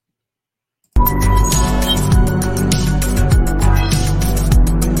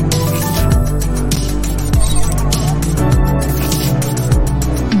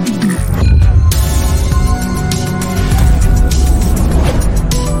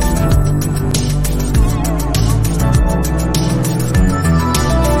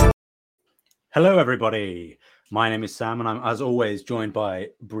Hello, everybody. My name is Sam, and I'm, as always, joined by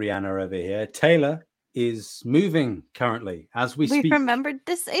Brianna over here. Taylor is moving currently as we speak. remembered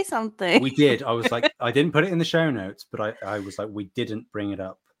to say something. We did. I was like, I didn't put it in the show notes, but I was like, we didn't bring it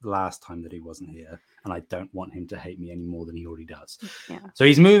up last time that he wasn't here, and I don't want him to hate me any more than he already does. Yeah. So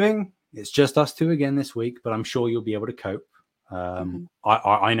he's moving. It's just us two again this week, but I'm sure you'll be able to cope.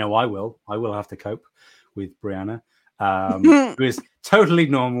 I know I will. I will have to cope with Brianna, who is totally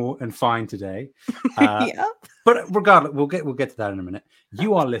normal and fine today. Yeah. But regardless, we'll get to that in a minute.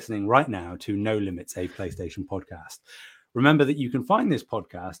 You are listening right now to No Limits, a PlayStation podcast. Remember that you can find this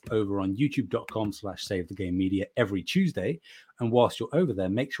podcast over on youtube.com/SaveTheGameMedia every Tuesday. And whilst you're over there,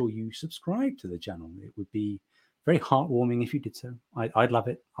 make sure you subscribe to the channel. It would be very heartwarming if you did so. I'd love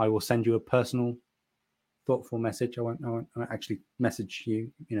it. I will send you a personal, thoughtful message. I won't actually message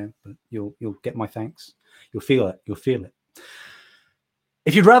you, but you'll get my thanks. You'll feel it. You'll feel it.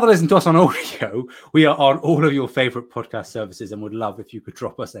 If you'd rather listen to us on audio, we are on all of your favorite podcast services and would love if you could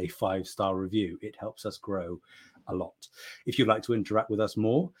drop us a 5-star review. It helps us grow a lot. If you'd like to interact with us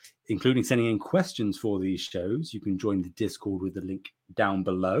more, including sending in questions for these shows, you can join the Discord with the link down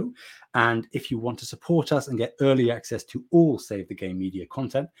below. And if you want to support us and get early access to all Save the Game Media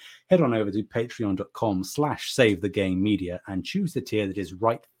content, head on over to patreon.com/SaveTheGameMedia and choose the tier that is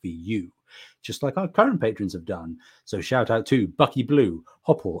right for you, just like our current patrons have done. So shout out to Bucky Blue,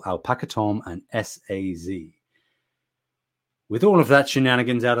 Hopple, Alpaca Tom, and SAZ. With all of that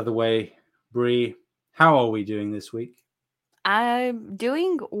shenanigans out of the way, Bree, how are we doing this week? I'm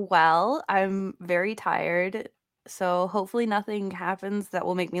doing well. I'm very tired. So hopefully nothing happens that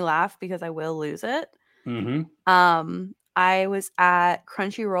will make me laugh because I will lose it. Mm-hmm. I was at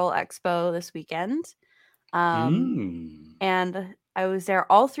Crunchyroll Expo this weekend. And I was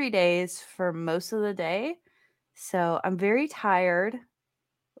there all 3 days for most of the day. So I'm very tired,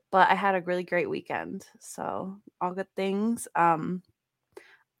 but I had a really great weekend. So all good things.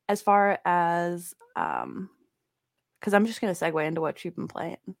 As far as because I'm just gonna segue into what you've been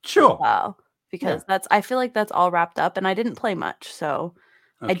playing. Sure. Wow. Because I feel like that's all wrapped up, and I didn't play much. So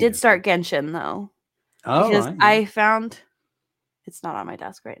I did start Genshin though. Because I found it's not on my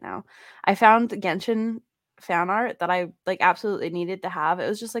desk right now. I found Genshin fan art that I absolutely needed to have. It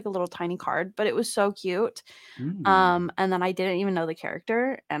was just like a little tiny card, but it was so cute. And then I didn't even know the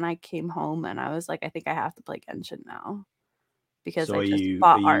character, and I came home and I was like, I think I have to play Genshin now. Because so I just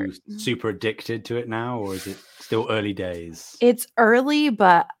bought art. Are you super addicted to it now, or is it still early days? It's early,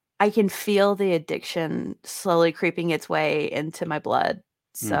 but I can feel the addiction slowly creeping its way into my blood.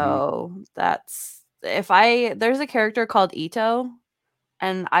 So that's there's a character called Ito,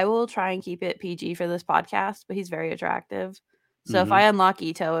 and I will try and keep it PG for this podcast, but he's very attractive. So if I unlock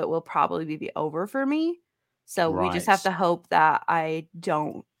Ito, it will probably be over for me. So we just have to hope that I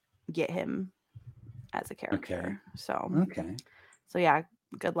don't get him as a character. Okay. So yeah,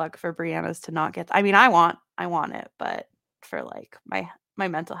 good luck for Brianna's to not get. I mean, I want it, but for like my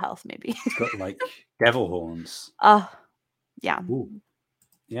mental health, maybe. It's got like devil horns. Yeah. Ooh.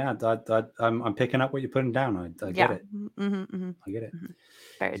 Yeah, I'm picking up what you're putting down. I get it. I get it.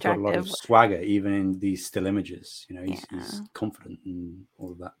 Very He's attractive. got a lot of swagger, even in these still images. He's confident and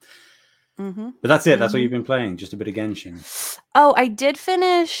all of that. But that's it. That's what you've been playing. Just a bit of Genshin. Oh, I did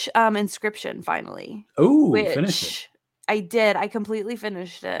finish Inscription finally. Oh, finish it. I did. I completely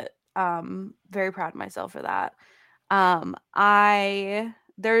finished it. Very proud of myself for that.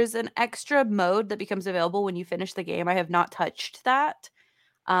 There's an extra mode that becomes available when you finish the game. I have not touched that.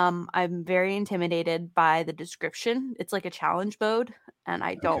 I'm very intimidated by the description. It's like a challenge mode, and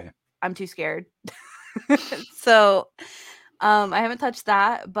I'm too scared. So I haven't touched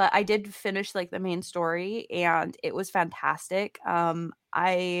that, but I did finish like the main story, and it was fantastic.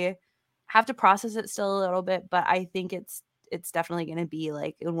 I have to process it still a little bit, but I think it's definitely going to be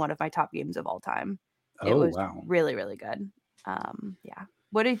like in one of my top games of all time. It was really, really good. Yeah.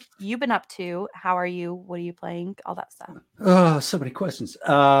 What have you been up to? How are you? What are you playing? All that stuff. Oh, so many questions.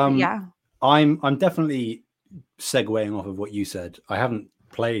 Yeah. I'm definitely segueing off of what you said. I haven't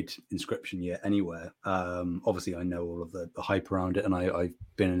played Inscription yet anywhere. Obviously I know all of the hype around it, and I've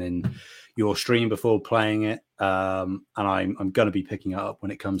been in your stream before playing it. And I'm going to be picking it up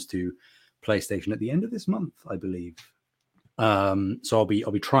when it comes to PlayStation at the end of this month, I believe. So I'll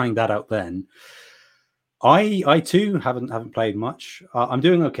be trying that out then. I too haven't played much. I'm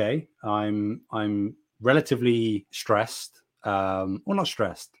doing okay. I'm relatively stressed. Well, not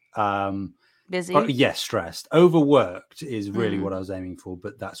stressed. Busy. Yes, stressed. Overworked is really what I was aiming for,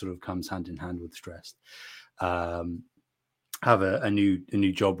 but that sort of comes hand in hand with stressed. Have a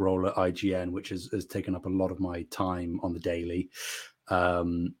new job role at IGN, which has taken up a lot of my time on the daily.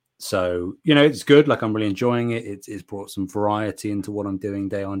 So, you know, it's good. Like, I'm really enjoying it. It's brought some variety into what I'm doing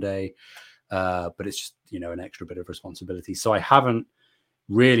day on day. But it's just, you know, an extra bit of responsibility. So I haven't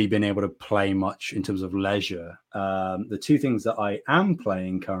really been able to play much in terms of leisure. The two things that I am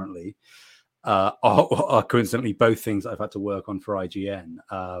playing currently are coincidentally both things that I've had to work on for IGN.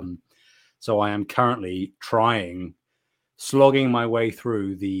 So I am currently slogging my way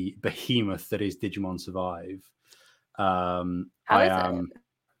through the behemoth that is Digimon Survive. How is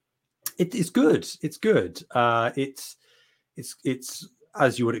it? It's good. It's good. It's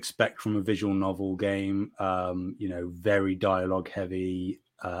as you would expect from a visual novel game. You know, very dialogue heavy,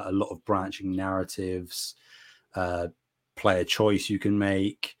 a lot of branching narratives, player choice you can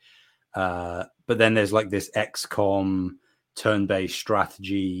make. But then there's like this XCOM turn-based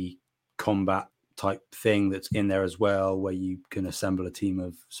strategy combat type thing that's in there as well, where you can assemble a team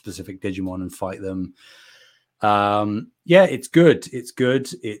of specific Digimon and fight them. Yeah, it's good.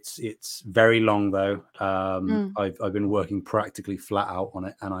 It's very long though. I've been working practically flat out on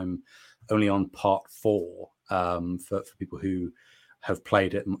it, and I'm only on part 4. For people who have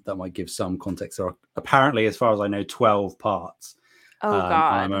played it, that might give some context. There are apparently, as far as I know, 12 parts. Oh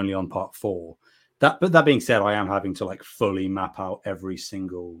God! I'm only on part 4. But that being said, I am having to like fully map out every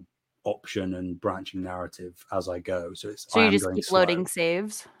single option and branching narrative as I go. So you just keep loading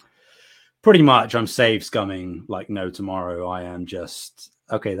saves. Pretty much, I'm save scumming like no tomorrow. I am just,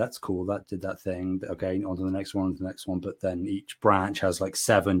 okay, that's cool. That did that thing. Okay, on to the next one, But then each branch has like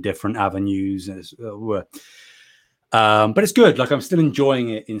 7 different avenues. And but it's good. Like, I'm still enjoying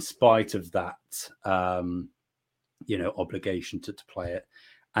it in spite of that, you know, obligation to play it.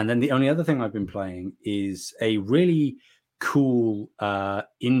 And then the only other thing I've been playing is a really cool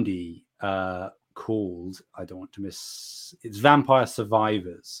indie called, I don't want to miss, it's Vampire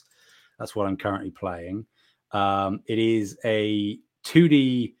Survivors. That's what I'm currently playing. It is a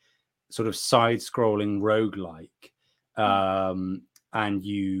 2D sort of side-scrolling roguelike. And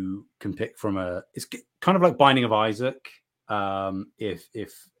you can pick from it's kind of like Binding of Isaac,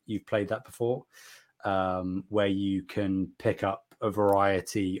 if you've played that before, where you can pick up a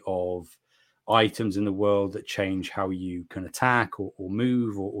variety of items in the world that change how you can attack or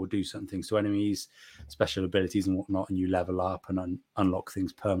move or do certain things to enemies, special abilities and whatnot, and you level up and unlock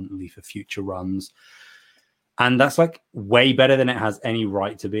things permanently for future runs. And that's like way better than it has any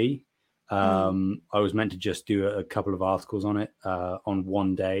right to be. I was meant to just do a couple of articles on it on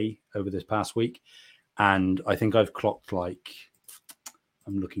one day over this past week, and I think I've clocked, like,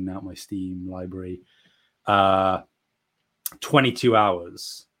 I'm looking now at my Steam library, 22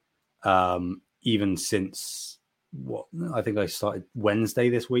 hours, even since what I think I started Wednesday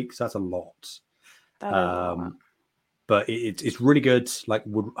this week. So that's a lot. That is a lot. But it's really good. Like,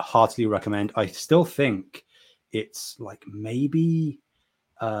 would heartily recommend. I still think it's like maybe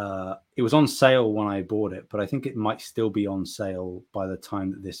it was on sale when I bought it, but I think it might still be on sale by the time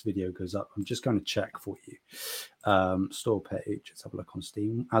that this video goes up. I'm just going to check for you. Store page. Let's have a look on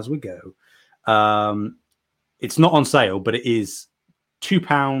Steam as we go. It's not on sale, but it is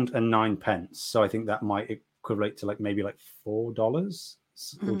 £2.09. So I think that might equivalent to like maybe like $4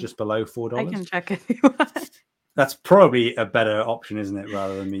 or just below $4. I can check if you want. That's probably a better option, isn't it,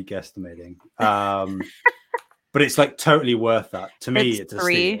 rather than me guesstimating. But it's like totally worth that. To me, it's a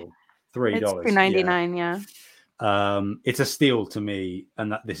steal. $3. It's $3.99, yeah. It's a steal to me,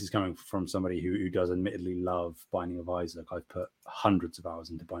 and that this is coming from somebody who does admittedly love Binding of Isaac. I've put hundreds of hours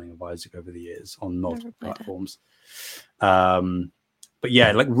into Binding of Isaac over the years on multiple platforms. But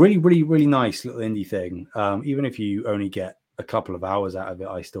yeah, like really, really, really nice little indie thing. Even if you only get a couple of hours out of it,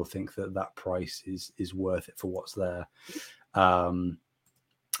 I still think that price is worth it for what's there.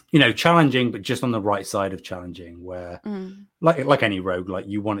 You know, challenging, but just on the right side of challenging, where like any rogue, like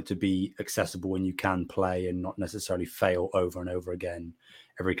you want it to be accessible and you can play and not necessarily fail over and over again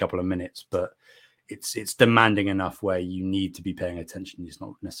every couple of minutes, but it's demanding enough where you need to be paying attention. It's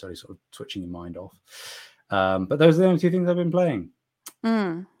not necessarily sort of switching your mind off. But those are the only two things I've been playing.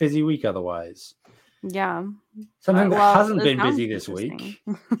 Busy week otherwise. Yeah. Something that hasn't been busy this week.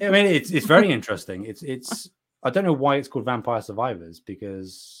 I mean, it's very interesting. It's I don't know why it's called Vampire Survivors,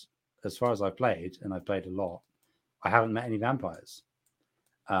 because as far as I've played, and I've played a lot, I haven't met any vampires.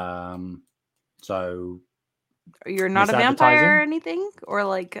 So you're not a vampire or anything, or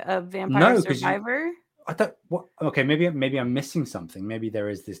like a vampire survivor? I don't. What? Okay, maybe I'm missing something. Maybe there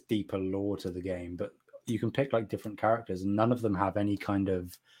is this deeper lore to the game, but you can pick like different characters, and none of them have any kind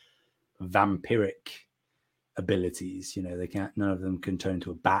of vampiric abilities. You know, they can't. None of them can turn into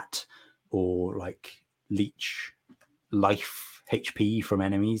a bat or like leech life HP from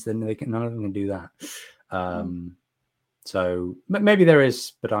enemies. Then none of them can do that. So maybe there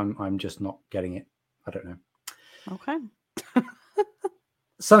is, but I'm just not getting it. I don't know. Okay.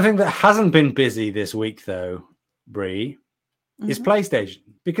 Something that hasn't been busy this week, though, Brie, is PlayStation,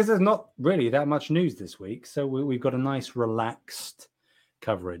 because there's not really that much news this week. So we've got a nice relaxed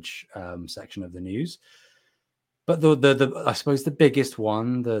coverage section of the news. But the I suppose the biggest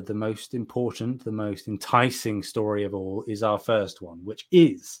one, the most important, the most enticing story of all is our first one, which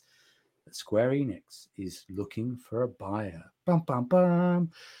is that Square Enix is looking for a buyer. Bum, bum, bum.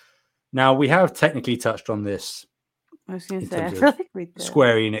 Now, we have technically touched on this. I was going to say, I feel like we did.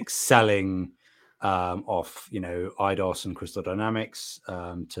 Square Enix selling off, Eidos and Crystal Dynamics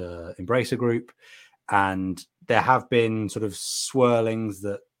to Embracer Group. And there have been sort of swirlings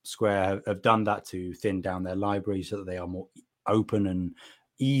that Square have done that to thin down their library so that they are more open and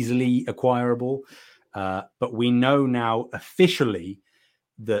easily acquirable. But we know now officially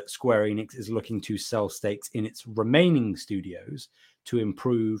that Square Enix is looking to sell stakes in its remaining studios to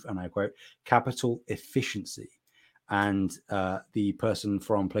improve, and I quote, capital efficiency. And the person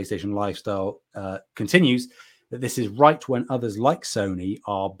from PlayStation Lifestyle continues that this is right when others like Sony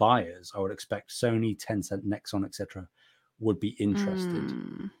are buyers. I would expect Sony, Tencent, Nexon, etc. would be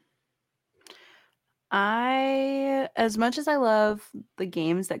interested. As much as I love the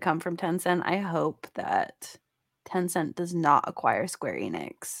games that come from Tencent, I hope that Tencent does not acquire Square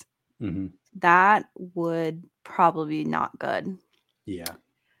Enix. That would probably be not good. Yeah.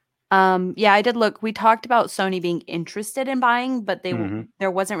 Yeah, I did look. We talked about Sony being interested in buying, but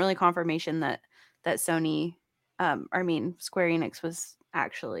there wasn't really confirmation that Sony, Square Enix was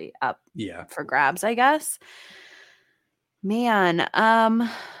actually up for grabs, I guess. Man,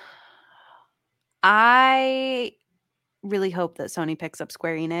 I really hope that Sony picks up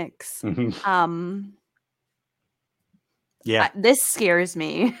Square Enix. This scares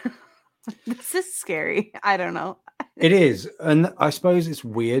me. This is scary. I don't know. It is. And I suppose it's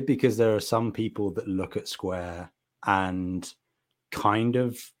weird because there are some people that look at Square and kind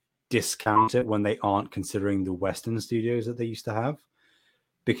of discount it when they aren't considering the Western studios that they used to have.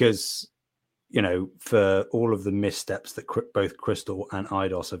 Because, for all of the missteps that both Crystal and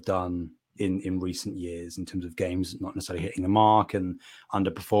Eidos have done in recent years in terms of games not necessarily hitting the mark and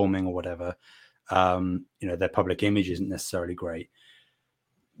underperforming or whatever, their public image isn't necessarily great.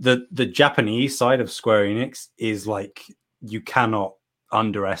 The Japanese side of Square Enix is like, you cannot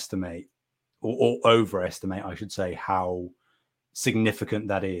underestimate or overestimate, I should say, how significant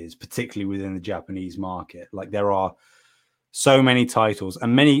that is, particularly within the Japanese market. Like, there are so many titles,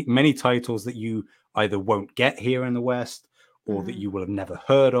 and many titles that you either won't get here in the West or that you will have never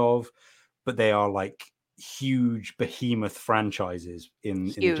heard of, but they are like huge behemoth franchises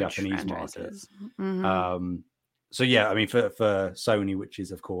in the Japanese market. So yeah, I mean, for Sony, which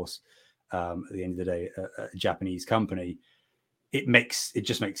is of course at the end of the day a Japanese company, it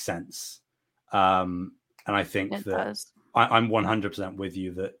just makes sense. And I think I'm 100% with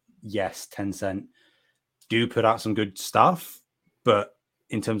you that yes, Tencent do put out some good stuff, but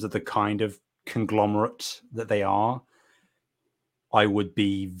in terms of the kind of conglomerate that they are, I would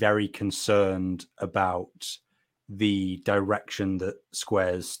be very concerned about the direction that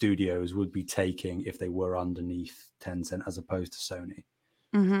Square's studios would be taking if they were underneath Tencent as opposed to Sony.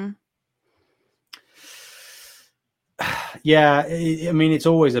 Yeah, I mean, it's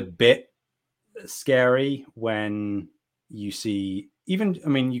always a bit scary when you see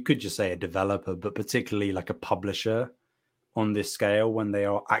you could just say a developer, but particularly like a publisher on this scale, when they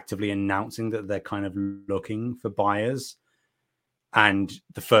are actively announcing that they're kind of looking for buyers. And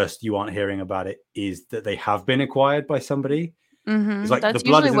the first you aren't hearing about it is that they have been acquired by somebody. It's like that's the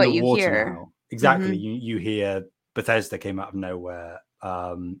blood is in usually the what water you hear. now. Exactly. You hear Bethesda came out of nowhere.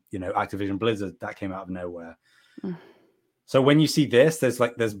 Activision Blizzard, that came out of nowhere. So when you see this,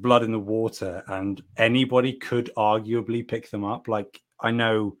 there's blood in the water, and anybody could arguably pick them up. Like, I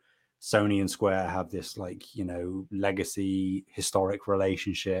know Sony and Square have this legacy historic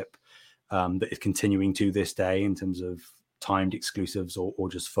relationship that is continuing to this day in terms of timed exclusives or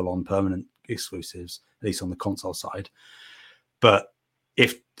just full-on permanent exclusives, at least on the console side. But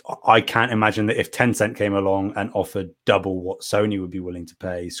if I can't imagine that if Tencent came along and offered double what Sony would be willing to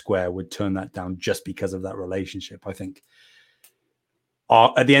pay, Square would turn that down just because of that relationship. I think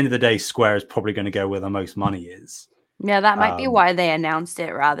at the end of the day, Square is probably going to go where the most money is. Yeah, that might be why they announced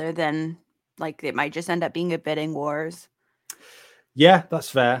it, rather than like it might just end up being a bidding wars. Yeah, that's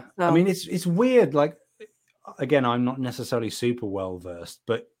fair. So, I mean, it's weird. Like, again, I'm not necessarily super well versed,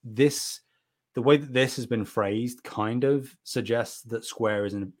 but the way that this has been phrased kind of suggests that Square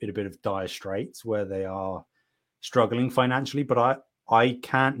is in a bit of dire straits where they are struggling financially. But I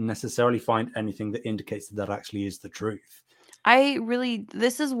can't necessarily find anything that indicates that actually is the truth.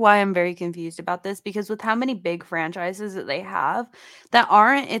 This is why I'm very confused about this, because with how many big franchises that they have that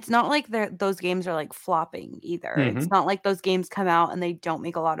aren't, it's not like those games are like flopping either. It's not like those games come out and they don't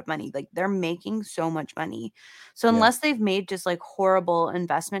make a lot of money. Like they're making so much money. So unless they've made just like horrible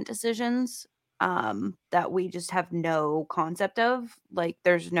investment decisions, that we just have no concept of, like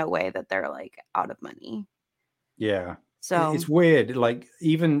there's no way that they're like out of money. Yeah. So It's weird. Like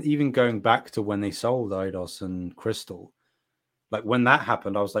even going back to when they sold Eidos and Crystal, like when that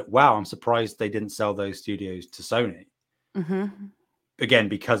happened, I was like, wow, I'm surprised they didn't sell those studios to Sony. Again,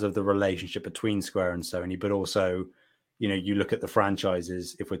 because of the relationship between Square and Sony, but also, you know, you look at the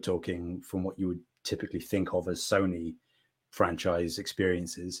franchises, if we're talking from what you would typically think of as Sony franchise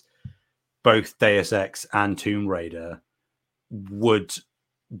experiences, both Deus Ex and Tomb Raider would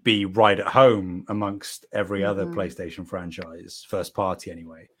be right at home amongst every other PlayStation franchise, first party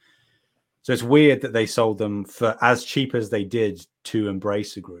anyway. So it's weird that they sold them for as cheap as they did to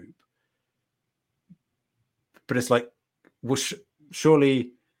Embracer Group. But it's like, well,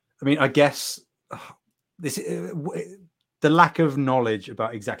 surely, I mean, I guess this the lack of knowledge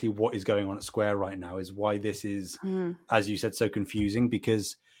about exactly what is going on at Square right now is why this is, as you said, so confusing,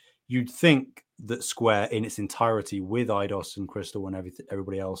 because you'd think that Square in its entirety, with Eidos and Crystal and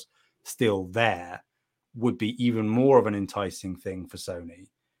everybody else still there, would be even more of an enticing thing for Sony,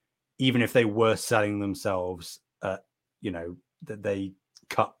 even if they were selling themselves, you know, that they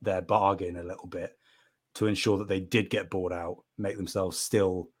cut their bargain a little bit to ensure that they did get bought out, make themselves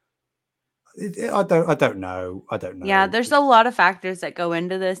still. I don't know. Yeah, there's a lot of factors that go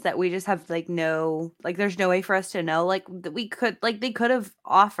into this that we just have like there's no way for us to know. Like they could have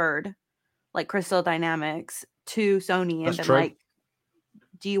offered like Crystal Dynamics to Sony and been like,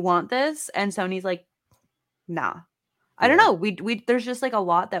 do you want this? And Sony's like, nah. I don't know. We there's just like a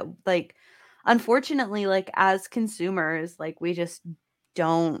lot that, like, unfortunately, like as consumers, like we just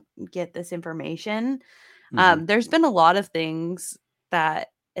don't get this information. There's been a lot of things that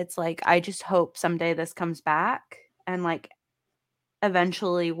it's like, I just hope someday this comes back and like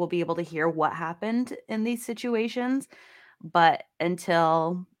eventually we'll be able to hear what happened in these situations. But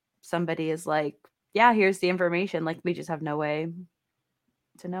until somebody is like, yeah, here's the information, like we just have no way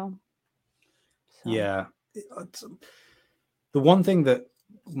to know. So. Yeah. The one thing that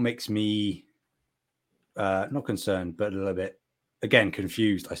makes me not concerned, but a little bit, again,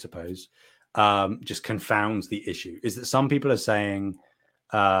 confused, I suppose, just confounds the issue, is that some people are saying,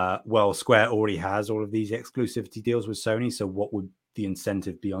 well, Square already has all of these exclusivity deals with Sony, so what would the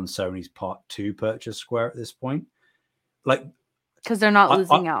incentive be on Sony's part to purchase Square at this point? Like, because they're not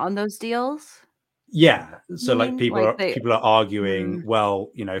losing out on those deals. Yeah, so like people are arguing, well,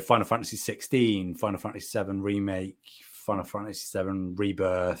 you know, Final Fantasy 16, Final Fantasy 7 remake, Final Fantasy 7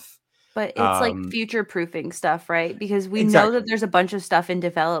 rebirth. But it's like future proofing stuff, right? Because we know that there's a bunch of stuff in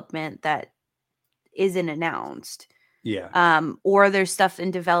development that isn't announced. Yeah. Or there's stuff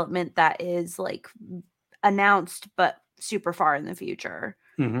in development that is like announced but super far in the future.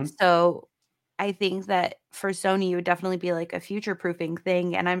 So I think that for Sony, it would definitely be like a future proofing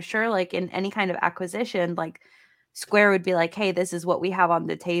thing. And I'm sure like in any kind of acquisition, like Square would be like, hey, this is what we have on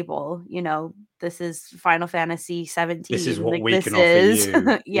the table. You know, this is Final Fantasy 17. This is what like, we can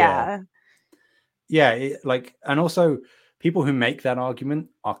offer you. Yeah. Like, and also people who make that argument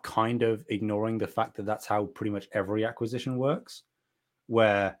are kind of ignoring the fact that that's how pretty much every acquisition works,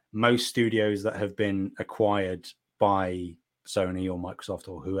 where most studios that have been acquired by Sony or Microsoft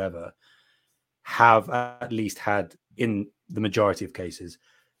or whoever have at least had, in the majority of cases,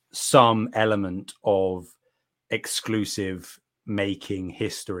 some element of exclusive making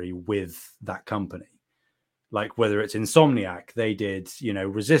history with that company. Like whether it's Insomniac, they did, you know,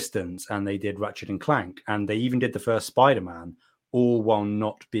 Resistance, and they did Ratchet and Clank, and they even did the first Spider-Man, all while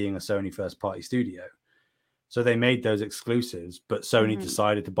not being a Sony first party studio. So they made those exclusives, but Sony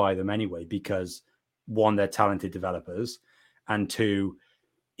decided to buy them anyway because, one, they're talented developers, and two,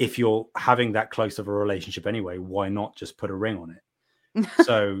 if you're having that close of a relationship anyway, why not just put a ring on it?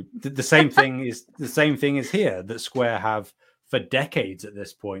 So the same thing is here, that Square have for decades at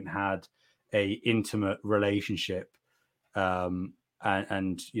this point had a intimate relationship and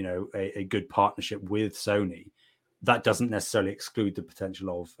you know, a good partnership with Sony. That doesn't necessarily exclude the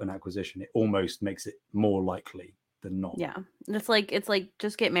potential of an acquisition. It almost makes it more likely than not. Yeah, it's like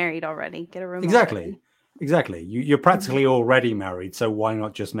just get married already, get a room. Exactly. You're practically already married, so why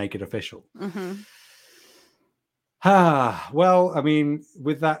not just make it official? Well, I mean,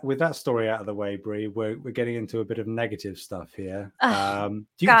 with that story out of the way, Brie, we're getting into a bit of negative stuff here. Oh, Do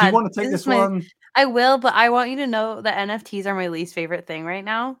you God, want to take this one? I will, but I want you to know that NFTs are my least favorite thing right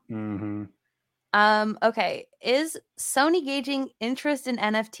now. Mm-hmm. Okay. Is Sony gauging interest in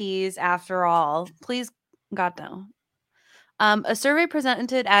NFTs after all? Please, God, no. A survey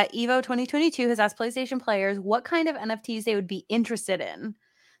presented at Evo 2022 has asked PlayStation players what kind of NFTs they would be interested in.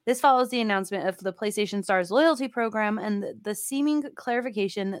 This follows the announcement of the PlayStation Stars loyalty program and the seeming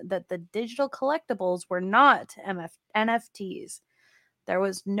clarification that the digital collectibles were not NFTs. There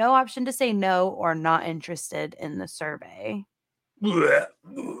was no option to say no or not interested in the survey.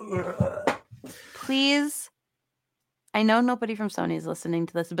 Please, I know nobody from Sony is listening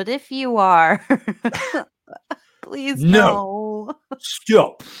to this, but if you are, please no.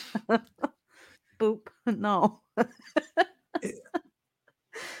 Stop. Boop. No.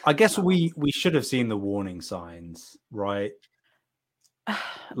 I guess we should have seen the warning signs, right?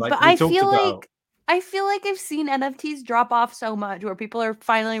 But I feel like I've seen NFTs drop off so much where people are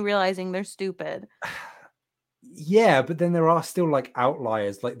finally realizing they're stupid. Yeah, but then there are still like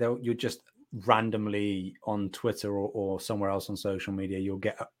outliers. Like you're just randomly on Twitter or somewhere else on social media, you'll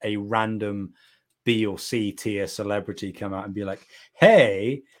get a random B or C tier celebrity come out and be like,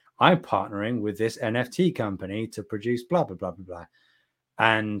 "Hey, I'm partnering with this NFT company to produce blah blah blah blah blah."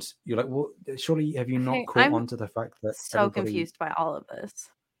 And you're like, "Well, surely have you not caught on to the fact that so confused by all of this?"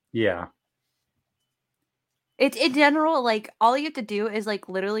 Yeah. It's in general, like all you have to do is like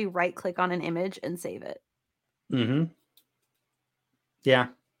literally right click on an image and save it. Mm-hmm. Yeah.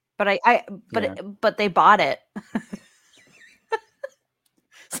 But they bought it.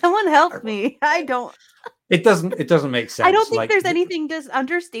 Someone help me. I don't. It doesn't make sense. I don't think there's anything to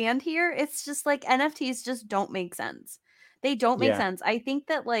understand here. It's just like NFTs just don't make sense. They don't make sense. I think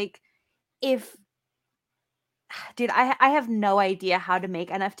that like if dude, I have no idea how to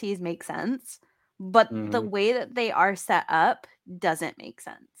make NFTs make sense, but the way that they are set up doesn't make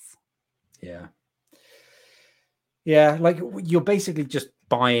sense. Yeah. Yeah, like you're basically just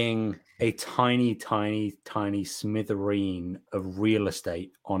buying a tiny smithereen of real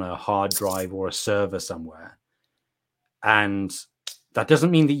estate on a hard drive or a server somewhere. And that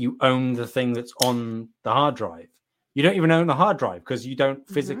doesn't mean that you own the thing that's on the hard drive. You don't even own the hard drive because you don't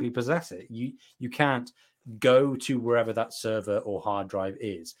physically possess it. You can't go to wherever that server or hard drive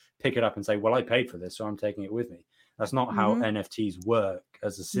is, pick it up and say, well, I paid for this, so I'm taking it with me. That's not how NFTs work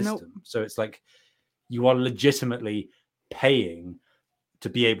as a system. Nope. So it's like you are legitimately paying to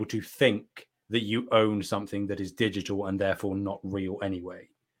be able to think that you own something that is digital and therefore not real anyway.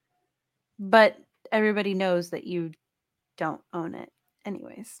 But everybody knows that you don't own it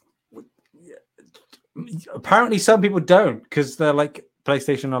anyways. Apparently some people don't, because they're like,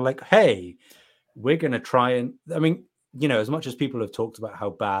 PlayStation are like, hey, we're going to try and, I mean, you know, as much as people have talked about how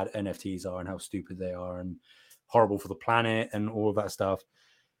bad NFTs are and how stupid they are and horrible for the planet and all of that stuff,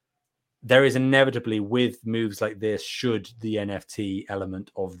 there is inevitably, with moves like this, should the NFT element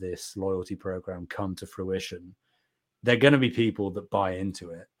of this loyalty program come to fruition, there are going to be people that buy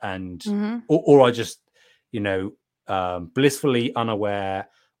into it and or are just, you know, blissfully unaware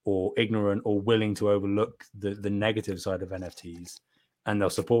or ignorant or willing to overlook the negative side of NFTs, and they'll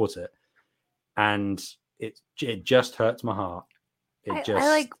support it. And it just hurts my heart.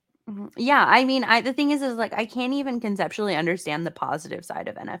 I mean, the thing is like I can't even conceptually understand the positive side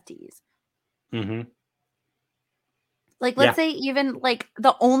of NFTs. Like, let's say even like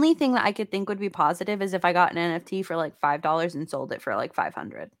the only thing that I could think would be positive is if I got an NFT for like $5 and sold it for like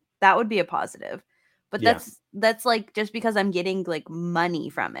 $500. That would be a positive. But that's like just because I'm getting like money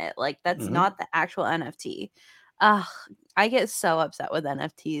from it. Like that's not the actual NFT. I get so upset with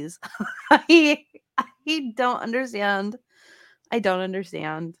NFTs. I don't understand. I don't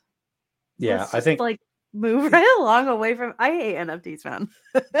understand. Yeah, I think like move right along away from. I hate NFTs, man.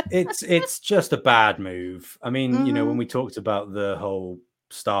 it's just a bad move. I mean, you know, when we talked about the whole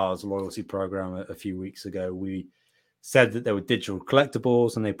Stars loyalty program a few weeks ago, we said that there were digital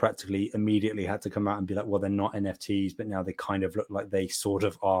collectibles, and they practically immediately had to come out and be like, well, they're not NFTs, but now they kind of look like they sort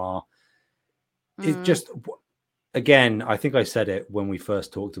of are. It just, again, I think I said it when we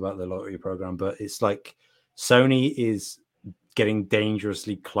first talked about the loyalty program, but it's like Sony is getting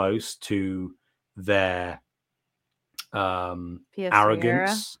dangerously close to their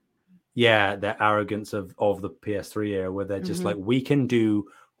arrogance. Yeah, their arrogance of the PS3 era, where they're just like, we can do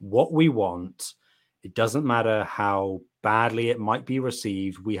what we want. It doesn't matter how badly it might be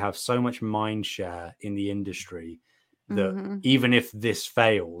received. We have so much mind share in the industry that even if this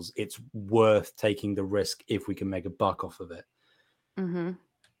fails, it's worth taking the risk if we can make a buck off of it.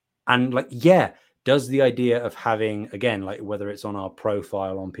 And like, yeah, does the idea of having, again, like whether it's on our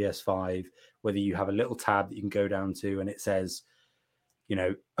profile on PS5, whether you have a little tab that you can go down to and it says, you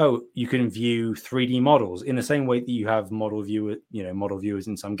know, oh, you can view 3D models in the same way that you have model viewers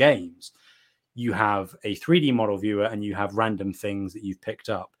in some games. You have a 3D model viewer and you have random things that you've picked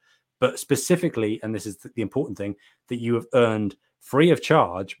up. But specifically, and this is the important thing, that you have earned free of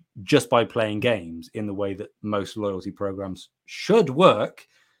charge just by playing games in the way that most loyalty programs should work.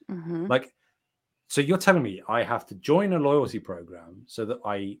 Like, so you're telling me I have to join a loyalty program so that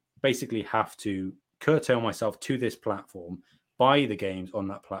I basically have to curtail myself to this platform, buy the games on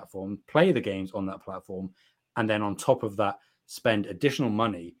that platform, play the games on that platform, and then on top of that, spend additional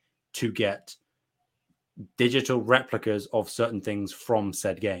money to get digital replicas of certain things from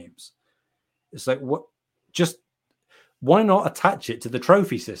said games. It's like, what? Just why not attach it to the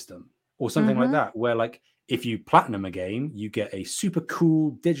trophy system or something like that, where like if you platinum a game, you get a super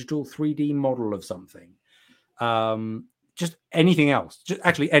cool digital 3D model of something. Just anything else, just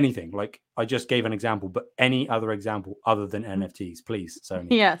actually anything. Like I just gave an example, but any other example other than NFTs, please, Sony.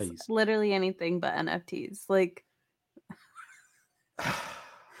 Yes, please. Literally anything but NFTs. Like,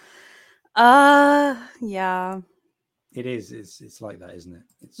 yeah. It is. It's like that, isn't it?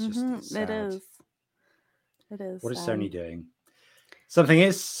 It's just. It's sad. It is. It is. What is sad. Sony doing? Something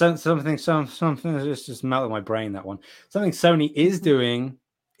just melted my brain, that one. Something Sony is doing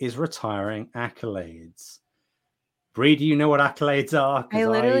is retiring accolades. Bree, do you know what accolades are? I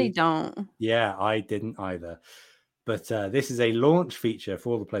literally don't. Yeah, I didn't either. But this is a launch feature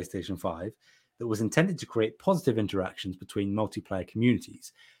for the PlayStation 5 that was intended to create positive interactions between multiplayer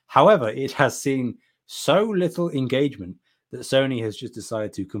communities. However, it has seen so little engagement that Sony has just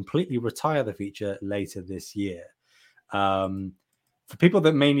decided to completely retire the feature later this year. For people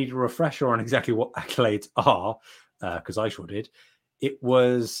that may need a refresher on exactly what accolades are, because I sure did, it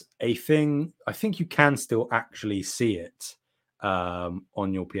was a thing. I think you can still actually see it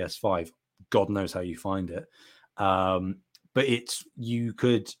on your PS5. God knows how you find it. But you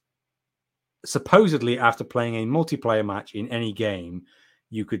could supposedly, after playing a multiplayer match in any game,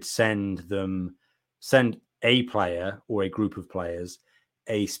 you could send a player or a group of players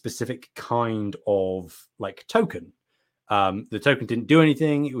a specific kind of like token. The token didn't do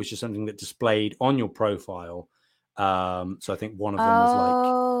anything. It was just something that displayed on your profile. So I think one of them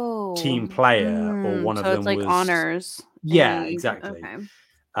was like team player, or one of them it's like was honors. Yeah, exactly. Okay.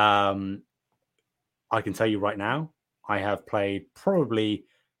 I can tell you right now, I have played probably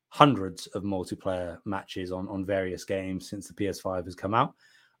hundreds of multiplayer matches on various games since the PS5 has come out.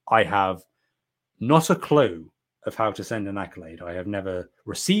 I have not a clue of how to send an accolade. I have never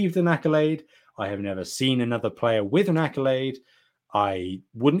received an accolade. I have never seen another player with an accolade. I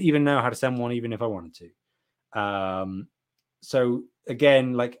wouldn't even know how to send one, even if I wanted to. So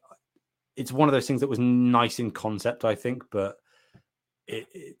again, like, it's one of those things that was nice in concept, I think, but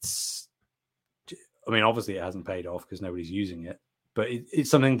it's, I mean, obviously it hasn't paid off because nobody's using it, but it's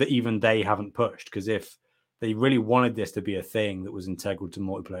something that even they haven't pushed, because if they really wanted this to be a thing that was integral to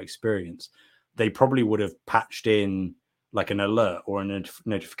multiplayer experience, they probably would have patched in like an alert or a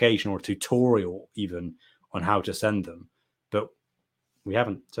notification or a tutorial even on how to send them, but we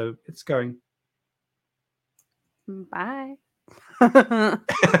haven't. So it's going. Bye.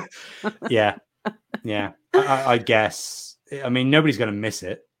 Yeah. I guess. I mean, nobody's going to miss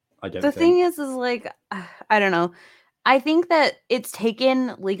it. I don't think. The thing is like, I don't know. I think that it's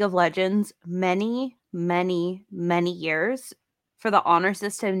taken League of Legends many, many, many years for the honor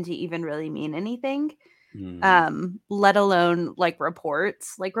system to even really mean anything. Let alone like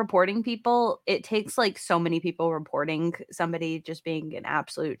reports, like reporting people. It takes like so many people reporting somebody just being an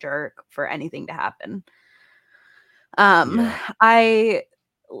absolute jerk for anything to happen.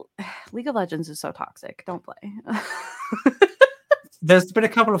 League of Legends is so toxic. Don't play. There's been a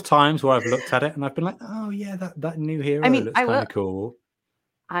couple of times where I've looked at it and I've been like, oh yeah, that new hero looks kind of cool.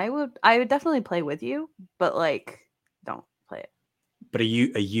 I would definitely play with you, but like, don't play it. But are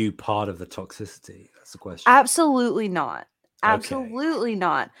you part of the toxicity? That's the question. Absolutely not. Absolutely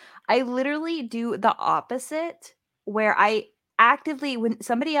not. I literally do the opposite, where I actively, when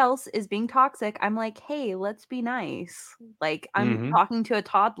somebody else is being toxic, I'm like, hey, let's be nice. Like, I'm talking to a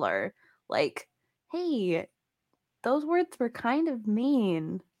toddler. Like, hey, those words were kind of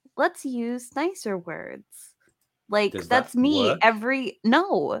mean. Let's use nicer words. Like, that's me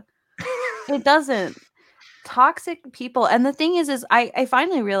no, it doesn't. Toxic people. And the thing is I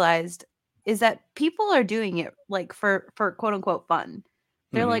finally realized is that people are doing it like for quote unquote fun.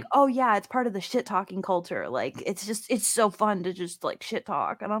 They're like, oh yeah, it's part of the shit talking culture. Like, it's so fun to just like shit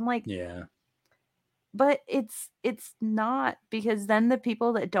talk. And I'm like, yeah, But it's not, because then the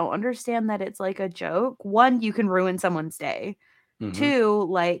people that don't understand that it's like a joke, one, you can ruin someone's day. Two,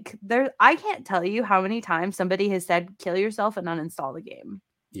 like I can't tell you how many times somebody has said kill yourself and uninstall the game.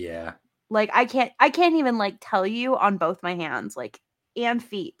 Yeah. Like I can't even like tell you on both my hands, like, and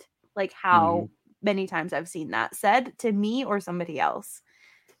feet, like how many times I've seen that said to me or somebody else.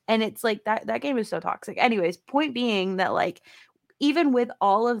 And it's like that game is so toxic. Anyways, point being that, like, even with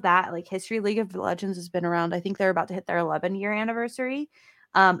all of that, like, history, League of Legends has been around. I think they're about to hit their 11-year anniversary.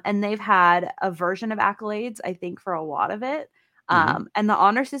 And they've had a version of accolades, I think, for a lot of it. And the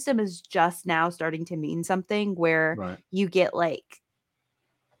honor system is just now starting to mean something, where you get like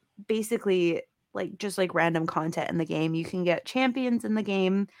basically like just like random content in the game. You can get champions in the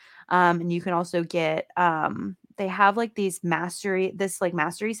game. And you can also get they have like this mastery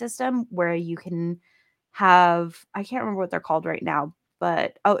system where you can have, I can't remember what they're called right now,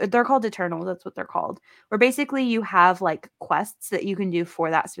 but they're called Eternals. That's what they're called. Where basically you have like quests that you can do for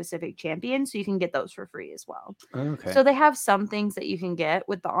that specific champion, so you can get those for free as well. Okay. So they have some things that you can get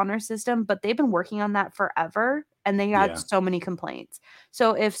with the honor system, but they've been working on that forever, and they had so many complaints.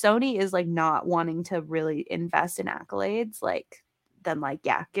 So if Sony is like not wanting to really invest in accolades, like, then like,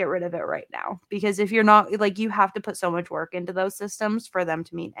 yeah, get rid of it right now. Because if you're not, like, you have to put so much work into those systems for them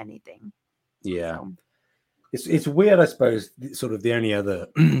to mean anything. Yeah. So. It's weird, I suppose. Sort of the only other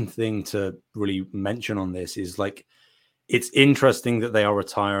thing to really mention on this is, like, it's interesting that they are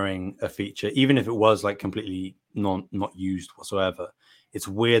retiring a feature, even if it was like completely not used whatsoever. It's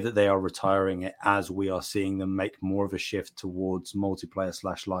weird that they are retiring it as we are seeing them make more of a shift towards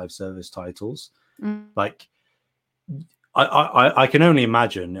multiplayer / live service titles. Like, I can only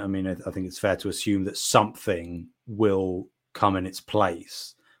imagine. I mean, I think it's fair to assume that something will come in its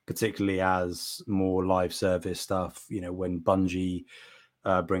place, particularly as more live service stuff, when Bungie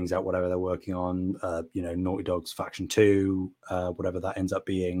brings out whatever they're working on, Naughty Dog's Faction 2, whatever that ends up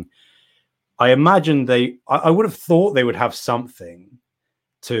being. I imagine I would have thought they would have something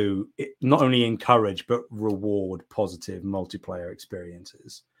to not only encourage but reward positive multiplayer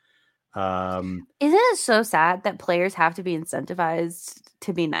experiences. Isn't it so sad that players have to be incentivized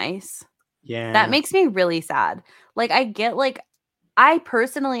to be nice? Yeah. That makes me really sad. Like, I get, like, I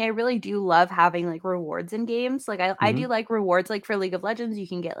personally, I really do love having like rewards in games. Like I do like rewards, like for League of Legends, you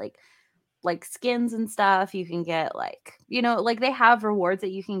can get like skins and stuff. You can get like, like they have rewards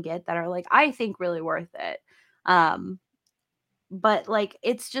that you can get that are like, I think, really worth it. But like,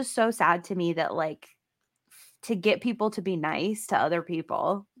 it's just so sad to me that like, to get people to be nice to other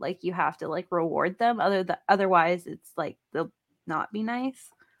people, like, you have to like reward them. Otherwise it's like they'll not be nice.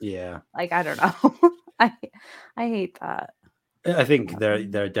 Yeah. Like, I don't know. I hate that. I think there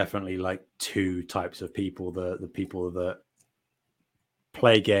are definitely like two types of people: the people that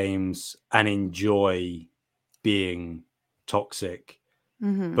play games and enjoy being toxic,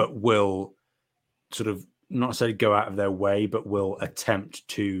 but will sort of not necessarily go out of their way, but will attempt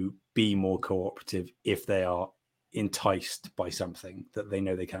to be more cooperative if they are enticed by something that they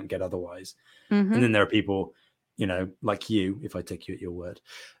know they can't get otherwise. And then there are people, like you, if I take you at your word,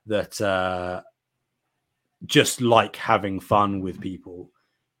 that just like having fun with people,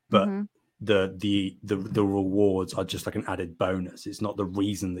 but the rewards are just like an added bonus. It's not the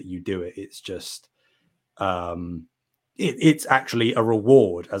reason that you do it. It's just it's actually a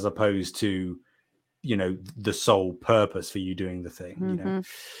reward as opposed to the sole purpose for you doing the thing.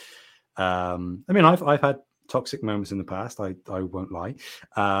 I mean, I've had toxic moments in the past. I won't lie.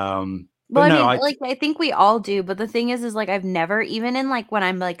 Well, no, I mean, I think we all do, but the thing is like, I've never, even in like when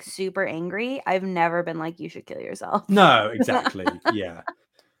I'm like super angry, I've never been like, you should kill yourself. No, exactly. Yeah.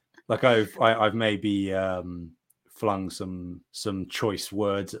 Like I've maybe flung some choice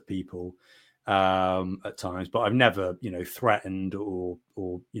words at people at times, but I've never, threatened or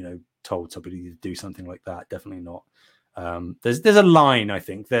told somebody to do something like that. Definitely not. There's a line, I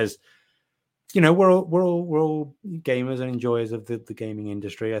think. There's, we're all gamers and enjoyers of the gaming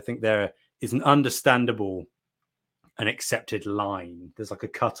industry. I think there is an understandable and accepted line. There's like a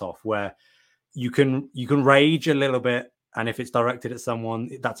cutoff where you can rage a little bit, and if it's directed at someone,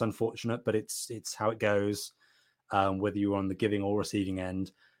 that's unfortunate, but it's how it goes, whether you're on the giving or receiving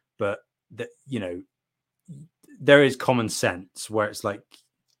end. But there is common sense where it's like,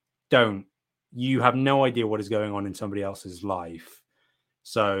 you have no idea what is going on in somebody else's life.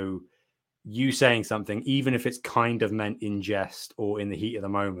 So you saying something, even if it's kind of meant in jest or in the heat of the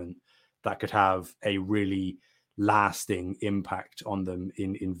moment, that could have a really lasting impact on them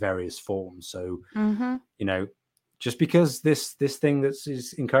in various forms. So, just because this thing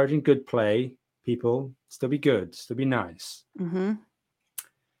is encouraging good play, people, still be good, still be nice.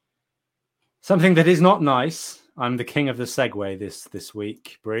 Something that is not nice. I'm the king of the segue this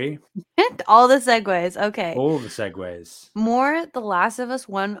week, Brie. All the segues. Okay. All the segues. More The Last of Us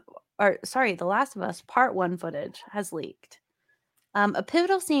The Last of Us Part 1 footage has leaked. A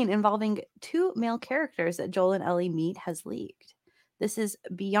pivotal scene involving 2 male characters that Joel and Ellie meet has leaked. This is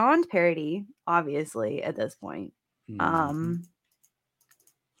beyond parody, obviously, at this point. And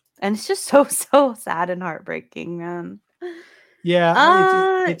it's just so sad and heartbreaking, man.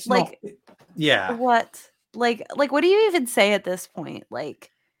 Yeah, it's like, not. Yeah. What? Like, what do you even say at this point?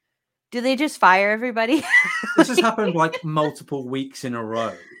 Like, do they just fire everybody? This has happened like multiple weeks in a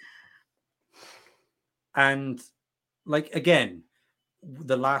row. And like, again,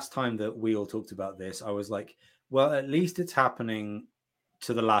 the last time that we all talked about this, I was like, well, at least it's happening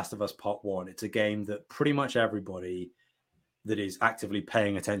to The Last of Us Part 1. It's a game that pretty much everybody that is actively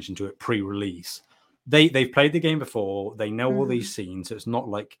paying attention to it pre-release, they've played the game before. They know all these scenes. So it's not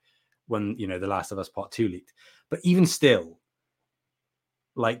like when, The Last of Us Part 2 leaked. But even still,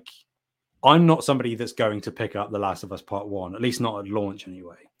 like, I'm not somebody that's going to pick up The Last of Us Part 1, at least not at launch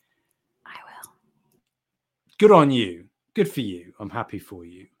anyway. I will. Good on you. Good for you. I'm happy for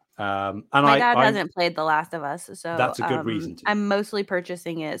you. And my dad hasn't played The Last of Us, so that's a good reason to. I'm mostly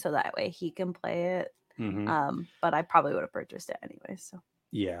purchasing it so that way he can play it. But I probably would have purchased it anyway. So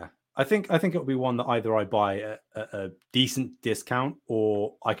yeah, I think it'll be one that either I buy at a decent discount,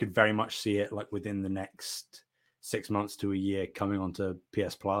 or I could very much see it like within the next 6 months to a year coming onto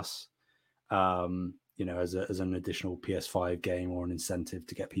PS Plus. As an additional PS5 game or an incentive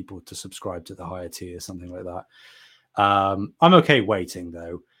to get people to subscribe to the higher tier, something like that. I'm okay waiting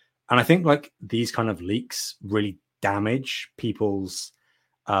though. And I think like these kind of leaks really damage people's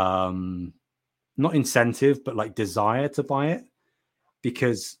not incentive, but like desire to buy it.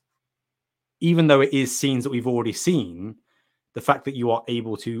 Because even though it is scenes that we've already seen, the fact that you are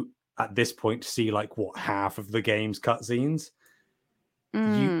able to, at this point, see like half of the game's cutscenes,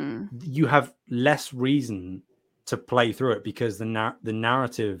 you have less reason to play through it, because the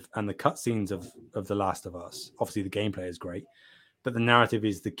narrative and the cutscenes of The Last of Us, obviously the gameplay is great, but the narrative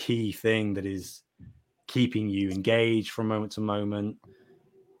is the key thing that is keeping you engaged from moment to moment.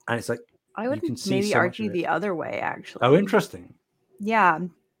 And it's like, I would maybe argue the other way, actually. Oh, interesting. Yeah.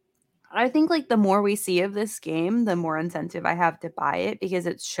 I think like the more we see of this game, the more incentive I have to buy it, because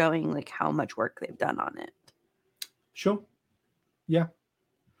it's showing like how much work they've done on it. Sure. Yeah.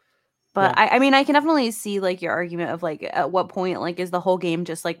 But yeah. I mean, I can definitely see like your argument of like, at what point like is the whole game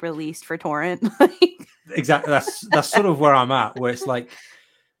just like released for torrent? Exactly. That's sort of where I'm at, where it's like,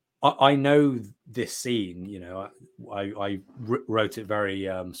 I know this scene, I wrote it very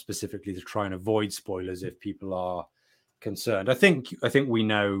specifically to try and avoid spoilers if people are concerned. I think we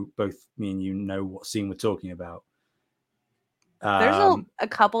know, both me and you know what scene we're talking about. There's a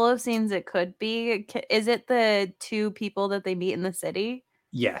couple of scenes it could be. Is it the 2 people that they meet in the city?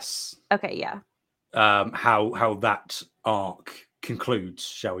 Yes. Okay, yeah. How that arc concludes,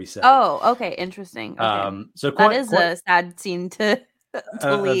 shall we say? Oh, okay, interesting. Okay. So that is a sad scene to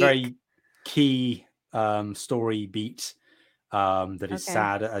a very key story beat that is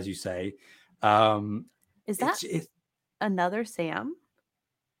sad, as you say. Is that another Sam?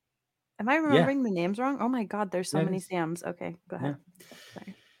 Am I remembering the names wrong? Oh my God, there's so many Sams. Okay, go ahead. Yeah.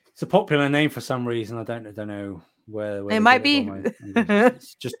 Sorry. It's a popular name for some reason. I don't know where it might be.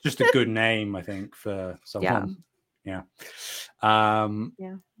 It's just a good name, I think, for someone. Yeah. I'm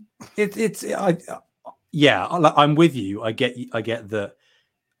with you. I get that.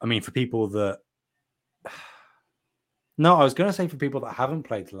 I mean, for people that. No, I was going to say for people that haven't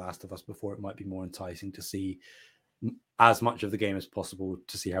played The Last of Us before, it might be more enticing to see as much of the game as possible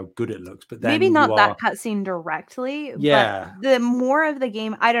to see how good it looks. But then maybe not that cutscene directly. Yeah. But the more of the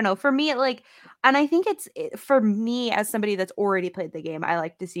game, I don't know. For me, and I think for me as somebody that's already played the game, I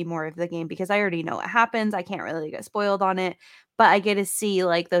like to see more of the game because I already know what happens. I can't really get spoiled on it, but I get to see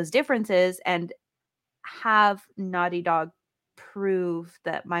like those differences and have Naughty Dog prove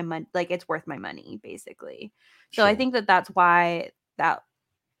that my money, like it's worth my money, basically. So I think that's why that.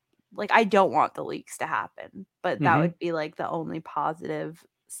 Like, I don't want the leaks to happen, but that would be like the only positive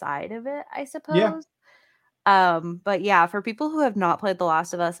side of it, I suppose. Yeah. But yeah, for people who have not played The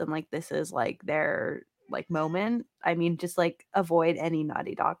Last of Us and like this is like their like moment, I mean, just like avoid any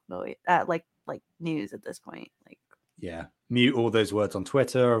Naughty Dog noise, like news at this point. Like, yeah, mute all those words on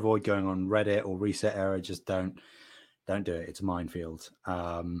Twitter, avoid going on Reddit or Reset Era. Just don't do it. It's a minefield.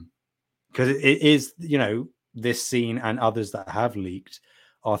 Because it is, this scene and others that have leaked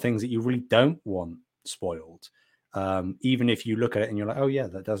are things that you really don't want spoiled. Even if you look at it and you're like, oh yeah,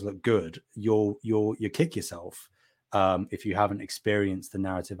 that does look good, you'll kick yourself if you haven't experienced the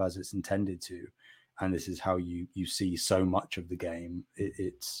narrative as it's intended to, and this is how you see so much of the game.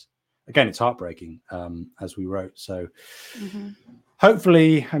 It's heartbreaking, as we wrote. So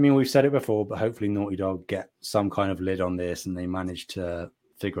hopefully, I mean, we've said it before, but hopefully Naughty Dog get some kind of lid on this and they manage to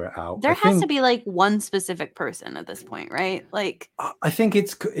figure it out. There has to be like one specific person at this point, right? Like, I think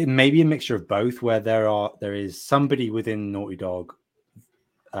it may be a mixture of both, where there is somebody within Naughty Dog,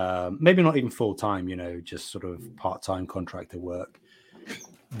 maybe not even full time, just sort of part-time contractor work,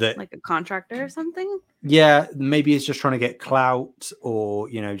 that like a contractor or something. Yeah, maybe it's just trying to get clout or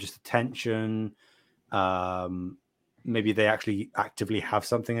just attention. Maybe they actually actively have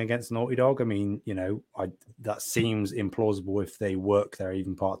something against Naughty Dog. I mean, that seems implausible if they work there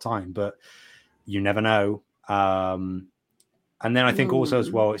even part-time, but you never know. And then I think also as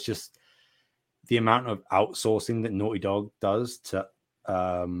well, it's just the amount of outsourcing that Naughty Dog does to,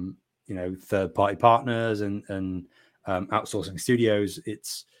 third-party partners and outsourcing studios.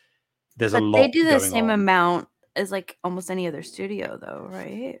 There's a lot. They do the same amount as like almost any other studio, though,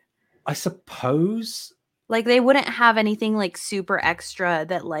 right? I suppose. Like they wouldn't have anything like super extra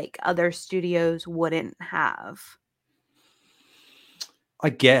that like other studios wouldn't have. I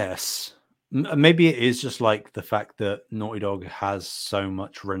guess maybe it is just like the fact that Naughty Dog has so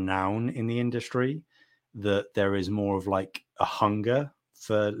much renown in the industry that there is more of like a hunger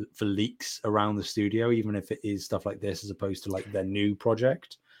for leaks around the studio, even if it is stuff like this, as opposed to like their new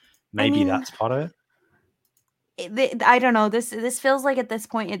project. Maybe that's part of it. I don't know. This feels like at this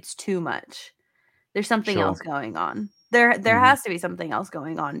point it's too much. There's something else going on. There has to be something else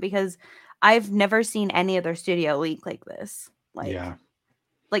going on, because I've never seen any other studio leak like this. Like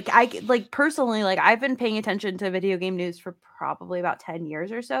personally, like I've been paying attention to video game news for probably about 10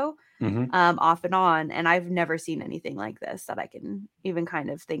 years or so, off and on, and I've never seen anything like this that I can even kind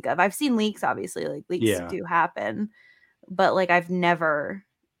of think of. I've seen leaks, obviously, like leaks do happen, but like I've never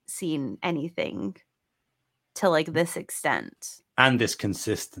seen anything to like this extent and this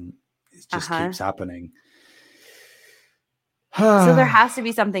consistent. It just keeps happening. So there has to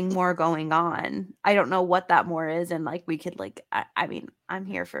be something more going on. I don't know what that more is, and like we could like I mean, I'm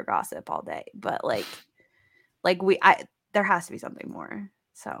here for gossip all day, but there has to be something more.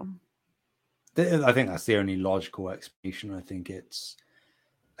 So I think that's the only logical explanation. I think it's,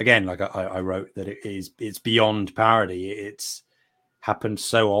 again, like I wrote, that it's beyond parody. It's happened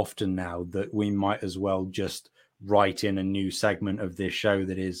so often now that we might as well just write in a new segment of this show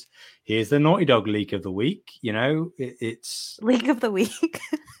that is, here's the Naughty Dog leak of the week. It's leak of the week.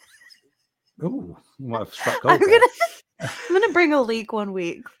 Oh, you might have struck gold. I'm gonna bring a leak one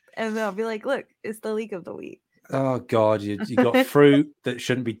week, and then I'll be like, look, it's the leak of the week. Oh God, you got fruit that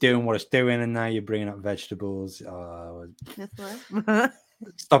shouldn't be doing what it's doing, and now you're bringing up vegetables.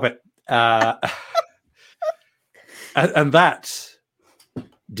 Stop it. And that,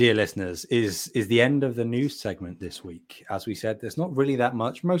 dear listeners, is the end of the news segment this week. As we said, there's not really that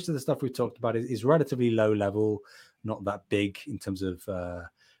much. Most of the stuff we've talked about is relatively low level, not that big in terms of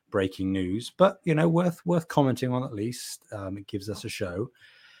breaking news, but worth commenting on at least. It gives us a show.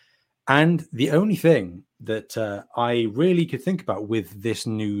 And the only thing that I really could think about with this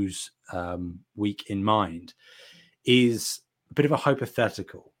news week in mind is a bit of a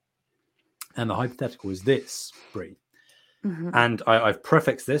hypothetical. And the hypothetical is this, Brie. And I've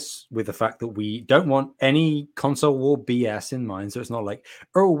prefixed this with the fact that we don't want any console war BS in mind. So it's not like,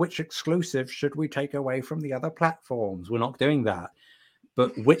 oh, which exclusive should we take away from the other platforms? We're not doing that.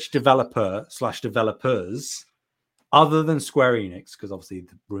 But which developer/developers, other than Square Enix, because obviously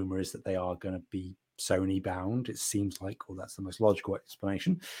the rumor is that they are going to be Sony bound, it seems like, or that's the most logical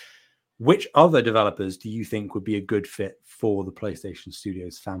explanation. Which other developers do you think would be a good fit for the PlayStation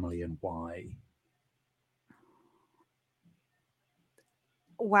Studios family, and why?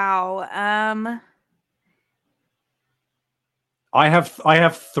 Wow. I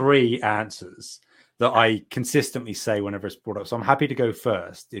have three answers that I consistently say whenever it's brought up. So I'm happy to go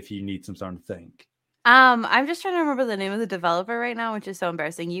first if you need some time to think. I'm just trying to remember the name of the developer right now, which is so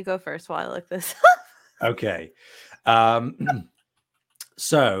embarrassing. You go first while I look this up. Okay.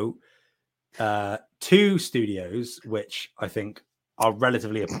 So two studios, which I think are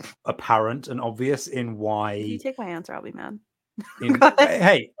relatively apparent and obvious in why. If you take my answer, I'll be mad.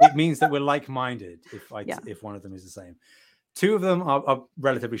 Hey, it means that we're like-minded if one of them is the same. Two of them are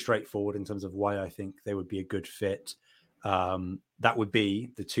relatively straightforward in terms of why I think they would be a good fit. That would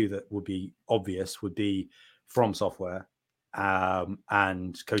be the two that would be obvious, would be From Software and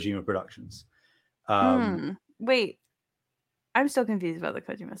Kojima Productions. Wait, I'm still confused about the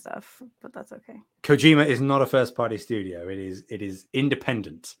Kojima stuff, but that's okay. Kojima is not a first-party studio. It is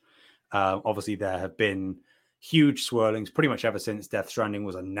independent. Obviously, there have been huge swirlings pretty much ever since Death Stranding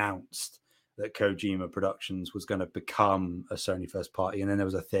was announced that Kojima Productions was going to become a Sony first party. And then there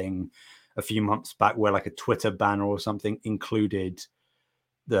was a thing a few months back where like a Twitter banner or something included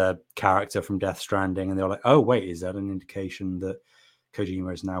the character from Death Stranding. And they were like, oh, wait, is that an indication that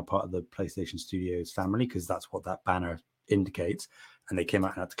Kojima is now part of the PlayStation Studios family? Because that's what that banner indicates. And they came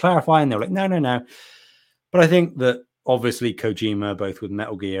out and had to clarify, and they were like, no. But I think that obviously Kojima, both with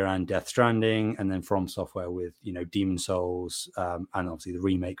Metal Gear and Death Stranding, and then From Software with, Demon Souls, and obviously the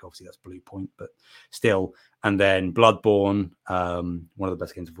remake, obviously that's Blue Point, but still, and then Bloodborne, one of the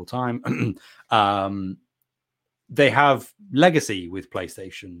best games of all time. They have legacy with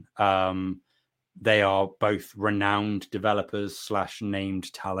PlayStation. They are both renowned developers /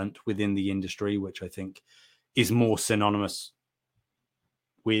 named talent within the industry, which I think is more synonymous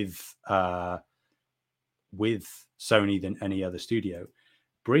with Sony than any other studio.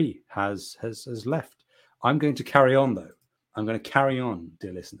 Brie has left. I'm going to carry on, though. I'm going to carry on,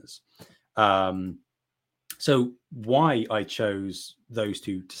 dear listeners. So why I chose those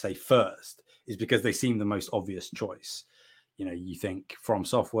two to say first is because they seem the most obvious choice. You think From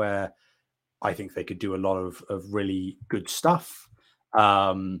Software, I think they could do a lot of really good stuff.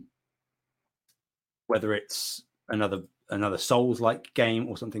 Whether it's another Souls-like game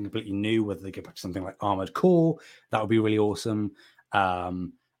or something completely new, whether they go back to something like Armored Core, that would be really awesome.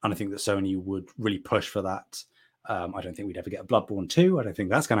 And I think that Sony would really push for that. I don't think we'd ever get a Bloodborne 2. I don't think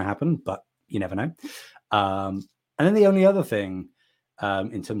that's going to happen, but you never know. And then the only other thing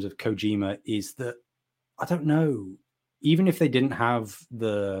in terms of Kojima is that, I don't know, even if they didn't have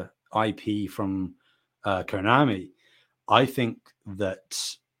the IP from Konami, I think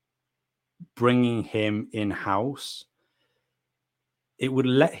that bringing him in-house, it would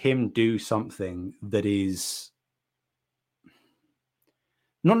let him do something that is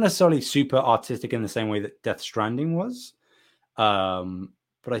not necessarily super artistic in the same way that Death Stranding was,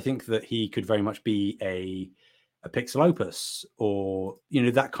 but I think that he could very much be a Pixel Opus or,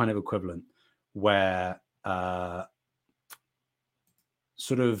 that kind of equivalent where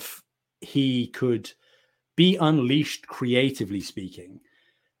sort of he could be unleashed creatively speaking,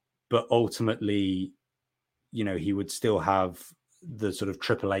 but ultimately, he would still have the sort of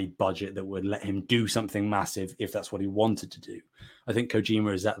AAA budget that would let him do something massive if that's what he wanted to do. I think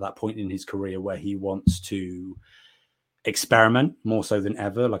Kojima is at that point in his career where he wants to experiment more so than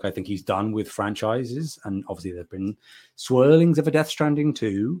ever. Like, I think he's done with franchises, and obviously there have been swirlings of a Death Stranding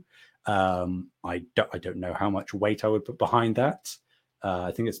too. I don't know how much weight I would put behind that.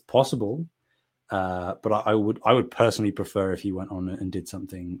 I think it's possible. But I would personally prefer if he went on and did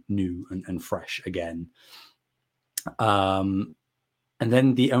something new and fresh again. And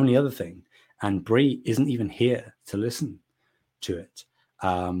then the only other thing, and Brie isn't even here to listen to it.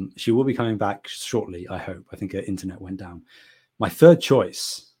 She will be coming back shortly, I hope. I think her internet went down. My third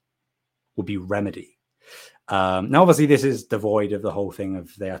choice will be Remedy. Now, obviously, this is devoid of the whole thing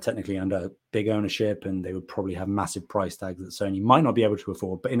of they are technically under big ownership and they would probably have massive price tags that Sony might not be able to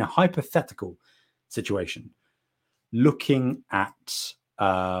afford. But in a hypothetical situation, looking at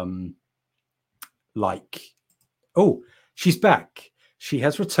she's back. She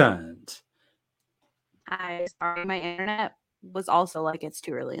has returned. Sorry, my internet was also like it's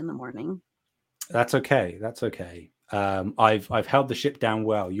too early in the morning. That's okay. I've held the ship down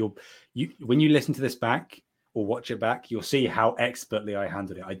well. You when you listen to this back or watch it back, you'll see how expertly I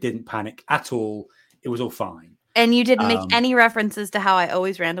handled it. I didn't panic at all. It was all fine. And you didn't make any references to how I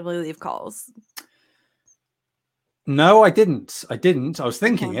always randomly leave calls. No, I didn't. I was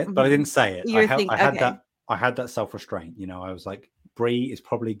thinking it, but I didn't say it. I had that self-restraint. I was like, Brie is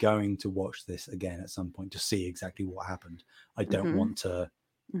probably going to watch this again at some point to see exactly what happened. I don't want to,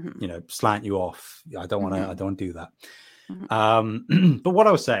 slant you off. I don't want to. I don't do that. But what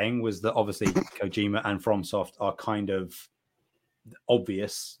I was saying was that obviously Kojima and FromSoft are kind of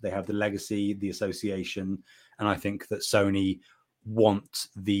obvious. They have the legacy, the association, and I think that Sony want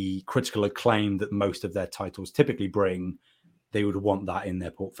the critical acclaim that most of their titles typically bring. They would want that in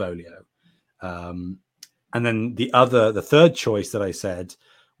their portfolio. And then the third choice that I said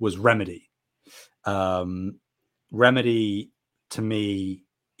was Remedy. Remedy to me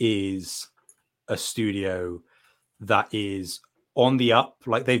is a studio that is on the up.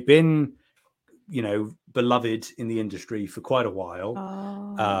 Like, they've been, beloved in the industry for quite a while.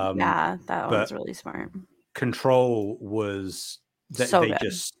 Yeah, that was really smart. Control was they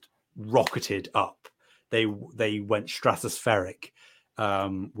just rocketed up. They went stratospheric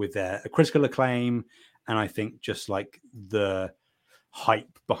with their critical acclaim. And I think just like the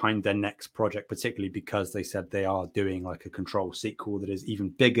hype behind their next project, particularly because they said they are doing like a Control sequel that is even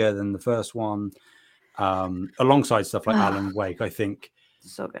bigger than the first one. alongside stuff like Alan Wake. I think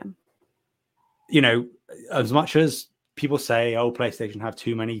so good. As much as people say, oh, PlayStation have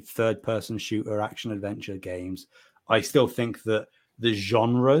too many third-person shooter action adventure games, I still think that the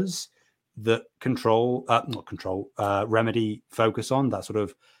genres that Remedy focus on, that sort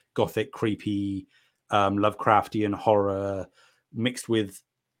of gothic, creepy, Lovecraftian horror mixed with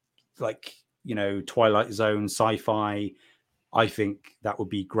Twilight Zone sci-fi, I think that would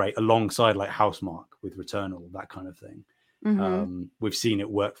be great alongside like Housemarque with Returnal, that kind of thing. Mm-hmm. We've seen it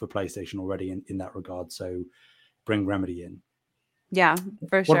work for PlayStation already in that regard, so bring Remedy in. Yeah,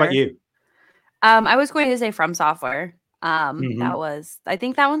 for sure. What about you? I was going to say From Software. I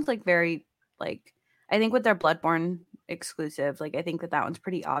think that one's like very like, I think with their Bloodborne exclusive, like I think that one's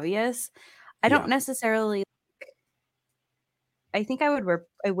pretty obvious. I don't necessarily. I think I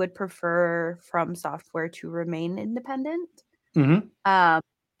would prefer From Software to remain independent. Mm-hmm.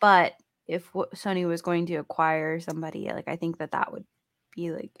 But if Sony was going to acquire somebody, like I think that would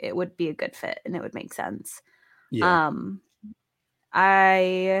be like, it would be a good fit and it would make sense. Yeah.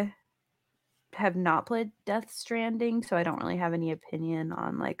 I have not played Death Stranding, so I don't really have any opinion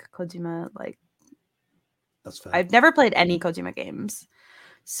on like Kojima. Like, that's fair. I've never played any Kojima games,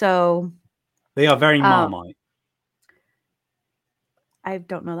 so they are very Marmite. I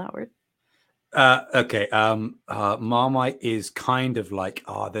don't know that word. Okay. Marmite is kind of like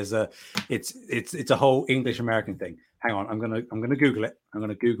it's a whole English American thing. Hang on, I'm gonna Google it. I'm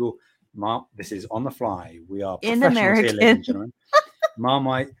gonna Google this is on the fly. We are in American here, ladies and gentlemen.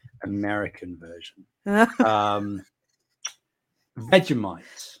 Marmite American version.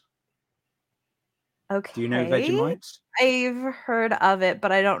 Vegemite. Okay. Do you know Vegemite? I've heard of it,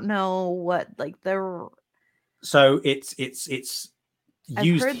 but I don't know what like the. So it's I've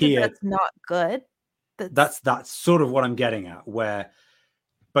used heard here. That's not good. That's sort of what I'm getting at, where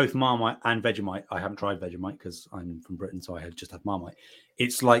both Marmite and Vegemite. I haven't tried Vegemite because I'm from Britain, so I just have Marmite.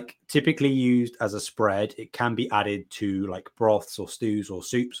 It's like typically used as a spread. It can be added to like broths or stews or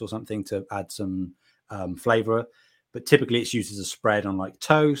soups or something to add some flavor, but typically it's used as a spread on like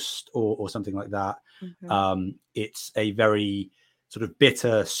toast or something like that. Mm-hmm. It's a very sort of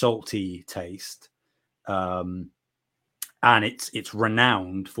bitter, salty taste. And it's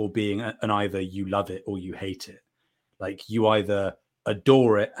renowned for being an either you love it or you hate it. Like you either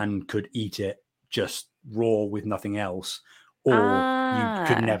adore it and could eat it just raw with nothing else, or you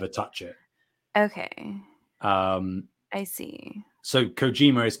could never touch it. Okay. I see. So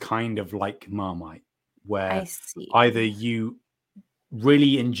Kojima is kind of like Marmite, where either you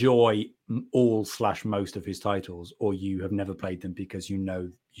really enjoy all/most of his titles, or you have never played them because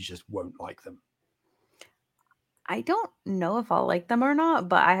you just won't like them. I don't know if I'll like them or not,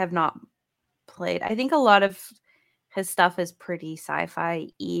 but I have not played. I think a lot of his stuff is pretty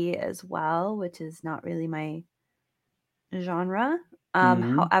sci-fi-y as well, which is not really my genre.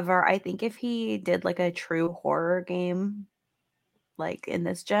 However, I think if he did like a true horror game, like in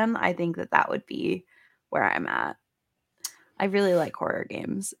this gen, I think that would be where I'm at. I really like horror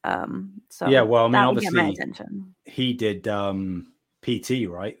games. So yeah, well, I mean, obviously, get my attention. He did PT,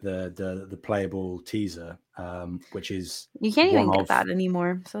 right? The playable teaser, which is you can't even get that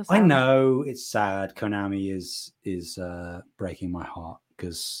anymore. So sad. I know it's sad. Konami is breaking my heart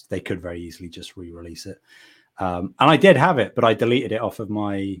because they could very easily just re-release it. And I did have it, but I deleted it off of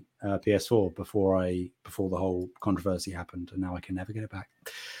my PS4 before the whole controversy happened, and now I can never get it back.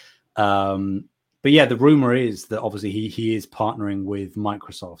 But yeah, the rumor is that obviously he is partnering with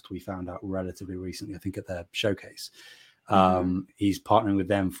Microsoft. We found out relatively recently, I think, at their showcase. He's partnering with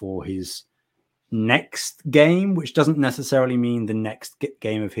them for his next game, which doesn't necessarily mean the next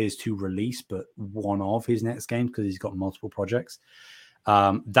game of his to release, but one of his next games, because he's got multiple projects.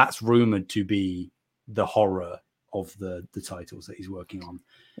 That's rumored to be the horror of the titles that he's working on.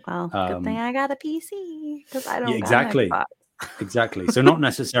 Well, good thing I got a PC because I don't. Yeah, exactly. Exactly. So not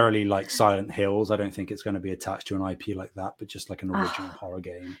necessarily like Silent Hills. I don't think it's going to be attached to an IP like that, but just like an original horror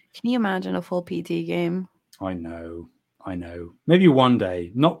game. Can you imagine a full PT game? I know. Maybe one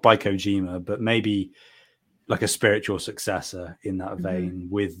day, not by Kojima, but maybe like a spiritual successor in that vein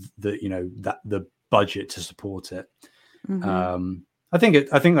with the budget to support it. I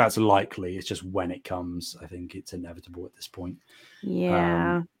think that's likely. It's just when it comes, I think it's inevitable at this point.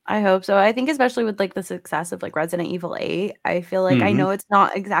 Yeah, I hope so. I think especially with like the success of like Resident Evil 8, I feel like I know it's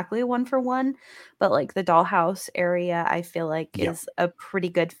not exactly 1-for-1, but like the Dollhouse area, I feel like is a pretty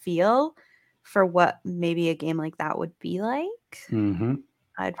good feel for what maybe a game like that would be like.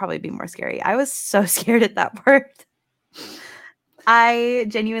 I'd probably be more scary. I was so scared at that part. I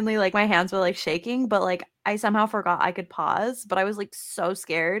genuinely, like, my hands were like shaking, but like I somehow forgot I could pause, but I was like so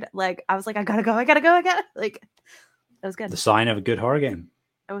scared. Like I was like, I gotta go. Like it was good. The sign of a good horror game.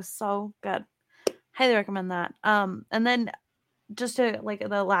 It was so good. Highly recommend that. And then just to like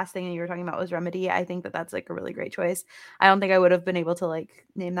the last thing that you were talking about was Remedy. I think that that's like a really great choice. I don't think I would have been able to like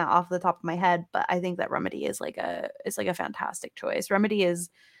name that off the top of my head, but I think that Remedy is like a fantastic choice. Remedy is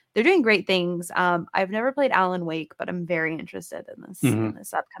they're doing great things. I've never played Alan Wake, but I'm very interested in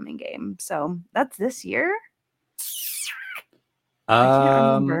this upcoming game. So that's this year. I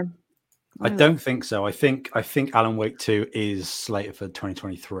can't remember. I don't think so. I think Alan Wake 2 is slated for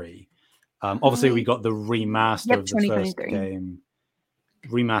 2023. Obviously, we got the remaster of the first game.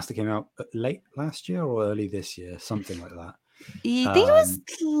 Remaster came out late last year or early this year, something like that. You think it was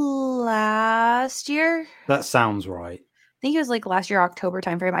last year? That sounds right. I think it was like last year, October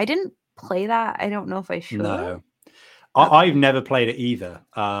timeframe. I didn't play that. I don't know if I should. No, I've never played it either.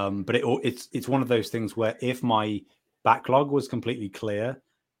 But it's one of those things where if my backlog was completely clear,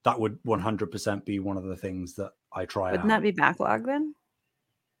 that would 100% be one of the things that I try. Wouldn't that be backlog then?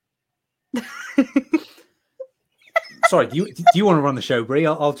 Sorry, do you want to run the show, Brie?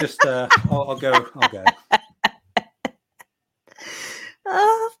 I'll just I'll go.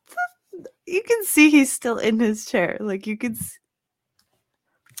 You can see he's still in his chair. Like you can.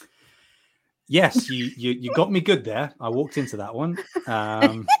 Yes, you got me good there. I walked into that one.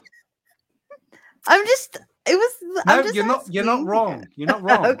 I'm just. It was. No, you're not wrong. You're not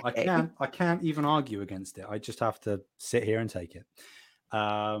wrong. Okay. I can't even argue against it. I just have to sit here and take it.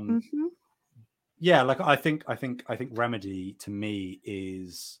 Yeah, like I think Remedy to me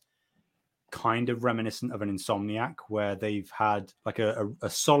is kind of reminiscent of an Insomniac, where they've had like a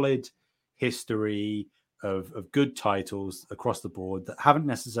solid history of good titles across the board that haven't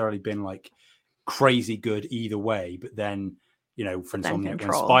necessarily been like crazy good either way. But then, you know, for Insomniac,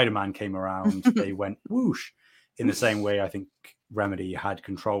 when Spider-Man came around, they went whoosh. In the same way, I think Remedy had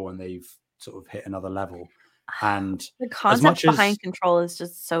Control and they've sort of hit another level. And the concept behind Control is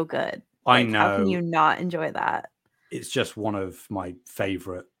just so good. I know. How can you not enjoy that? It's just one of my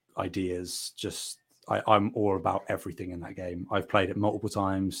favorite ideas. Just I'm all about everything in that game. I've played it multiple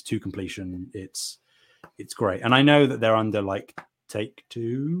times to completion. It's great. And I know that they're under like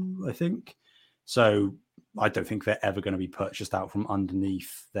Take-Two, I think. So I don't think they're ever going to be purchased out from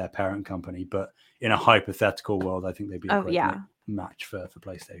underneath their parent company. But in a hypothetical world, I think they'd be a great match for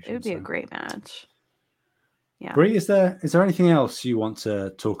PlayStation. It would be a great match. Yeah. Brie, is there anything else you want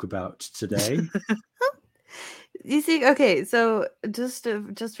to talk about today? You see, okay, so just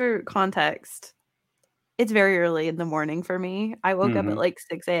for context, it's very early in the morning for me. I woke up at like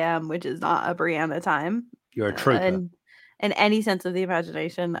 6 a.m., which is not a Brianna time. You're a trooper. In any sense of the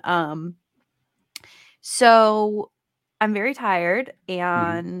imagination. So I'm very tired,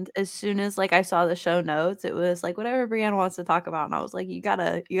 and as soon as like I saw the show notes, it was like whatever Brianna wants to talk about, and I was like, you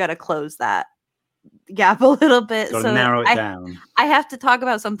gotta close that gap a little bit. So narrow it down. I have to talk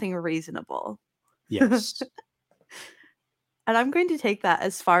about something reasonable. Yes. And I'm going to take that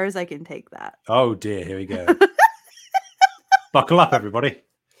as far as I can take that. Oh dear, here we go. Buckle up, everybody.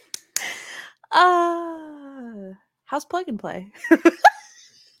 How's Plug and Play?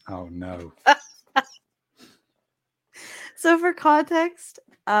 Oh no. So for context,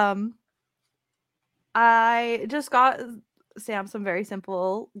 I just got Sam some very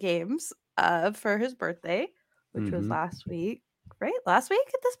simple games for his birthday, which was last week. Right? Last week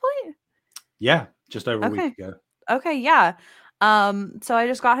at this point? Yeah, just over a week ago. Okay, yeah. So I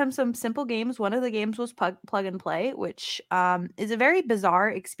just got him some simple games. One of the games was Plug and Play, which is a very bizarre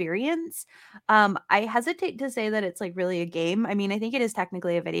experience. I hesitate to say that it's like really a game. I mean, I think it is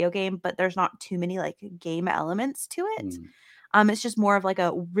technically a video game, but there's not too many like game elements to it. It's just more of like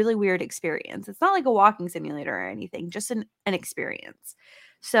a really weird experience. It's not like a walking simulator or anything, just an experience.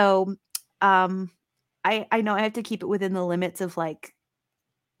 So I know I have to keep it within the limits of like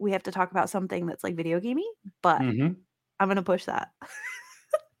we have to talk about something that's like video gamey, but I'm gonna push that.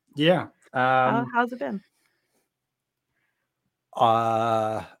 Yeah. How's it been?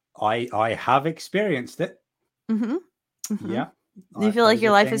 I have experienced it. Yeah. Do you feel like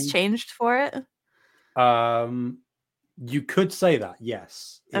your life has changed for it? You could say that,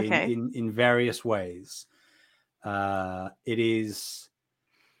 yes. Okay. In various ways. It is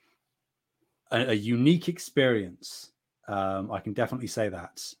a unique experience. I can definitely say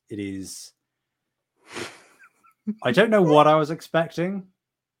that. It is. I don't know what I was expecting.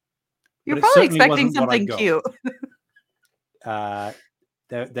 You're probably expecting something cute.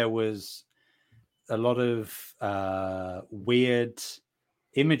 There was a lot of weird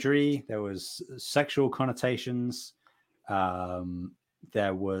imagery. There was sexual connotations.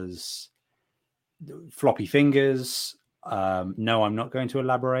 There was floppy fingers. No, I'm not going to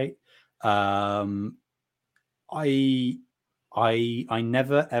elaborate. I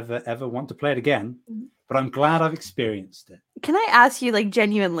never ever want to play it again, but I'm glad I've experienced it. Can I ask you, like,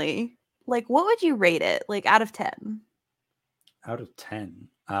 genuinely, like, what would you rate it, like, out of 10? Out of 10.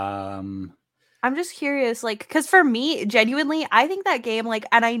 I'm just curious, like, because for me, genuinely, I think that game, like,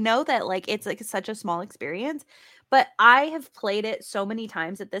 and I know that, like, it's like such a small experience, but I have played it so many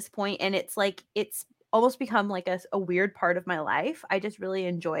times at this point, and it's like it's almost become like a weird part of my life. I just really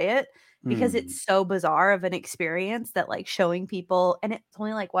enjoy it because it's so bizarre of an experience that, like, showing people, and it's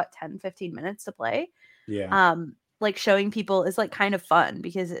only like what, 10-15 minutes to play. Yeah. Like, showing people is like kind of fun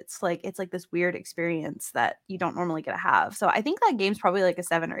because it's like this weird experience that you don't normally get to have. So I think that game's probably like a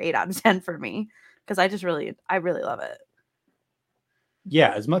 7 or 8 out of 10 for me because I really love it.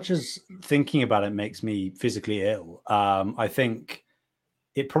 Yeah, as much as thinking about it makes me physically ill, I think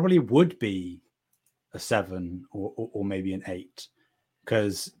it probably would be a 7 or maybe an 8,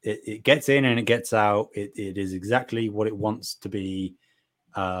 because it gets in and it gets out. It is exactly what it wants to be.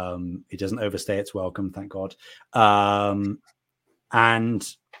 It doesn't overstay its welcome, thank God. And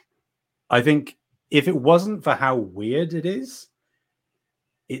I think if it wasn't for how weird it is,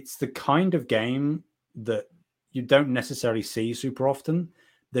 it's the kind of game that you don't necessarily see super often,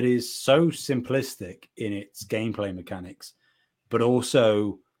 that is so simplistic in its gameplay mechanics, but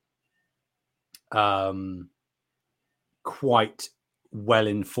also quite well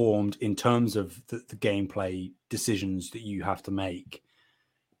informed in terms of the gameplay decisions that you have to make.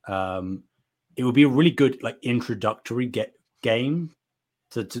 It would be a really good, like, introductory game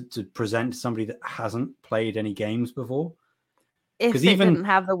to present to somebody that hasn't played any games before. If it didn't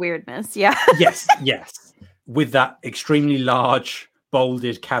have the weirdness, yeah. yes, with that extremely large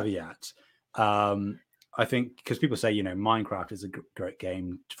bolded caveat. I think because people say, Minecraft is a great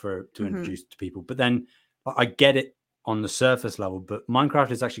game to introduce to people, but then I get it on the surface level, but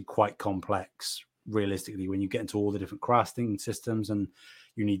Minecraft is actually quite complex realistically when you get into all the different crafting systems, and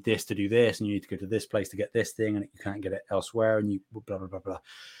you need this to do this, and you need to go to this place to get this thing, and you can't get it elsewhere, and you blah blah blah blah.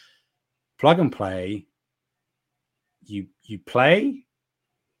 Plug and play. You play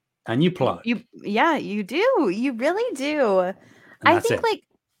and you plug. Yeah, you do. You really do. And I think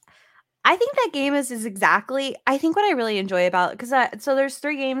I think that game is exactly, I think what I really enjoy about, because so there's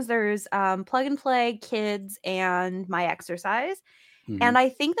 3 games. There's Plug and Play, Kids, and My Exercise. And I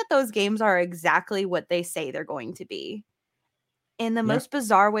think that those games are exactly what they say they're going to be, in the most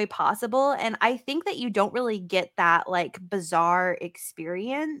bizarre way possible. And I think that you don't really get that, like, bizarre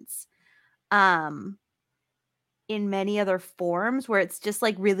experience in many other forms, where it's just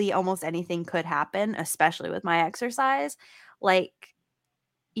like really almost anything could happen, especially with My Exercise. Like,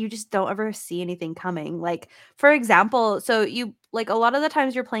 you just don't ever see anything coming. Like, for example, so you, like, a lot of the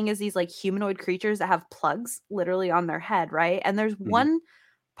times you're playing as these, like, humanoid creatures that have plugs literally on their head, right? And there's one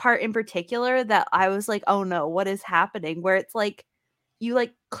part in particular that I was like, oh no, what is happening? Where it's like you,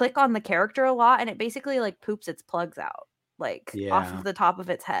 like, click on the character a lot and it basically, like, poops its plugs out, like, off of the top of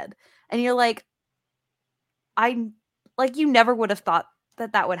its head. And you're like, you never would have thought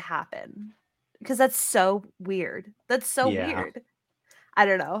that that would happen, because that's so weird. That's so weird. I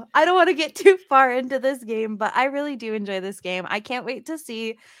don't know. I don't want to get too far into this game, but I really do enjoy this game. I can't wait to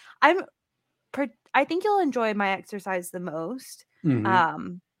see. I think you'll enjoy My Exercise the most.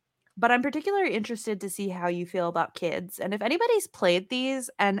 But I'm particularly interested to see how you feel about Kids. And if anybody's played these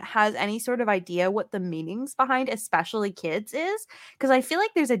and has any sort of idea what the meanings behind especially Kids is, because I feel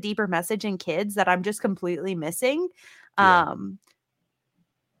like there's a deeper message in Kids that I'm just completely missing.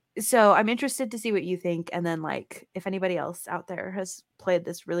 So I'm interested to see what you think. And then, like, if anybody else out there has played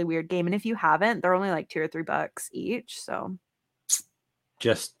this really weird game. And if you haven't, they're only like $2 or $3 each. So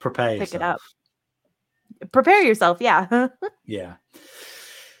just prepare yourself. Pick it up. Prepare yourself. Yeah. Yeah.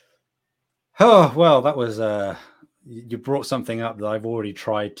 Oh, well, that was you brought something up that I've already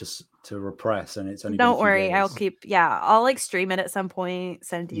tried to repress, and it's only don't been worry, days. I'll like stream it at some point,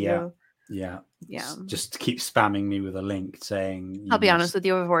 send to you. Yeah. Just keep spamming me with a link saying. I'll be honest with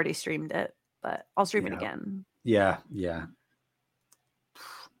you, I've already streamed it, but I'll stream it again. Yeah.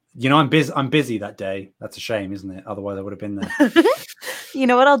 I'm busy that day. That's a shame, isn't it? Otherwise, I would have been there. You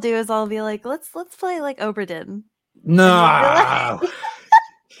know what I'll do is I'll be like, let's play like Oberdin. No.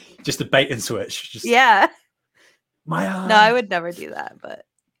 Just a bait and switch. Yeah. My eye. No, I would never do that, but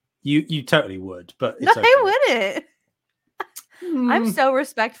you totally would. But it's no, okay. I wouldn't. I'm so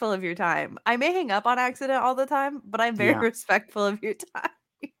respectful of your time. I may hang up on accident all the time, but I'm very respectful of your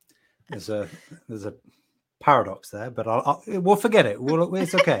time. There's a paradox there, but we'll forget it.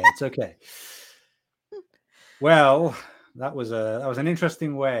 It's okay. It's okay. Well, That was an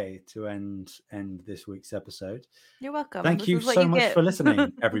interesting way to end this week's episode. You're welcome. Thank you so much for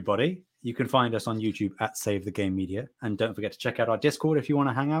listening, everybody. You can find us on YouTube at Save the Game Media. And don't forget to check out our Discord if you want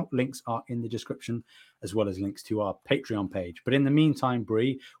to hang out. Links are in the description, as well as links to our Patreon page. But in the meantime,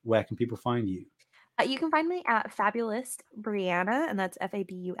 Bree, where can people find you? You can find me at Fabulous Brianna, and that's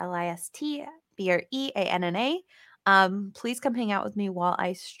FABULIST BREANNA. Please come hang out with me while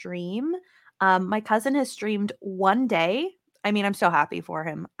I stream. My cousin has streamed one day. I mean, I'm so happy for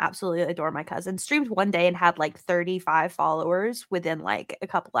him. Absolutely adore my cousin. Streamed one day and had like 35 followers within like a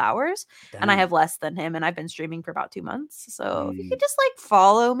couple hours. Damn. And I have less than him, and I've been streaming for about 2 months. So if you could just like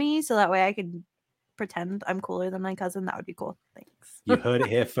follow me so that way I can pretend I'm cooler than my cousin, that would be cool. Thanks. You heard it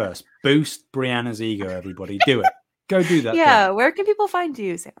here first. Boost Brianna's ego, everybody. Do it. Go do that. Yeah. Thing. Where can people find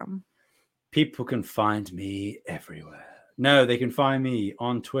you, Sam? People can find me everywhere. No, they can find me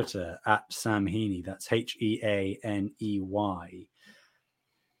on Twitter at Sam Heaney. That's HEANEY.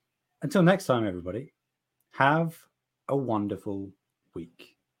 Until next time, everybody, have a wonderful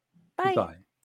week. Bye. Goodbye.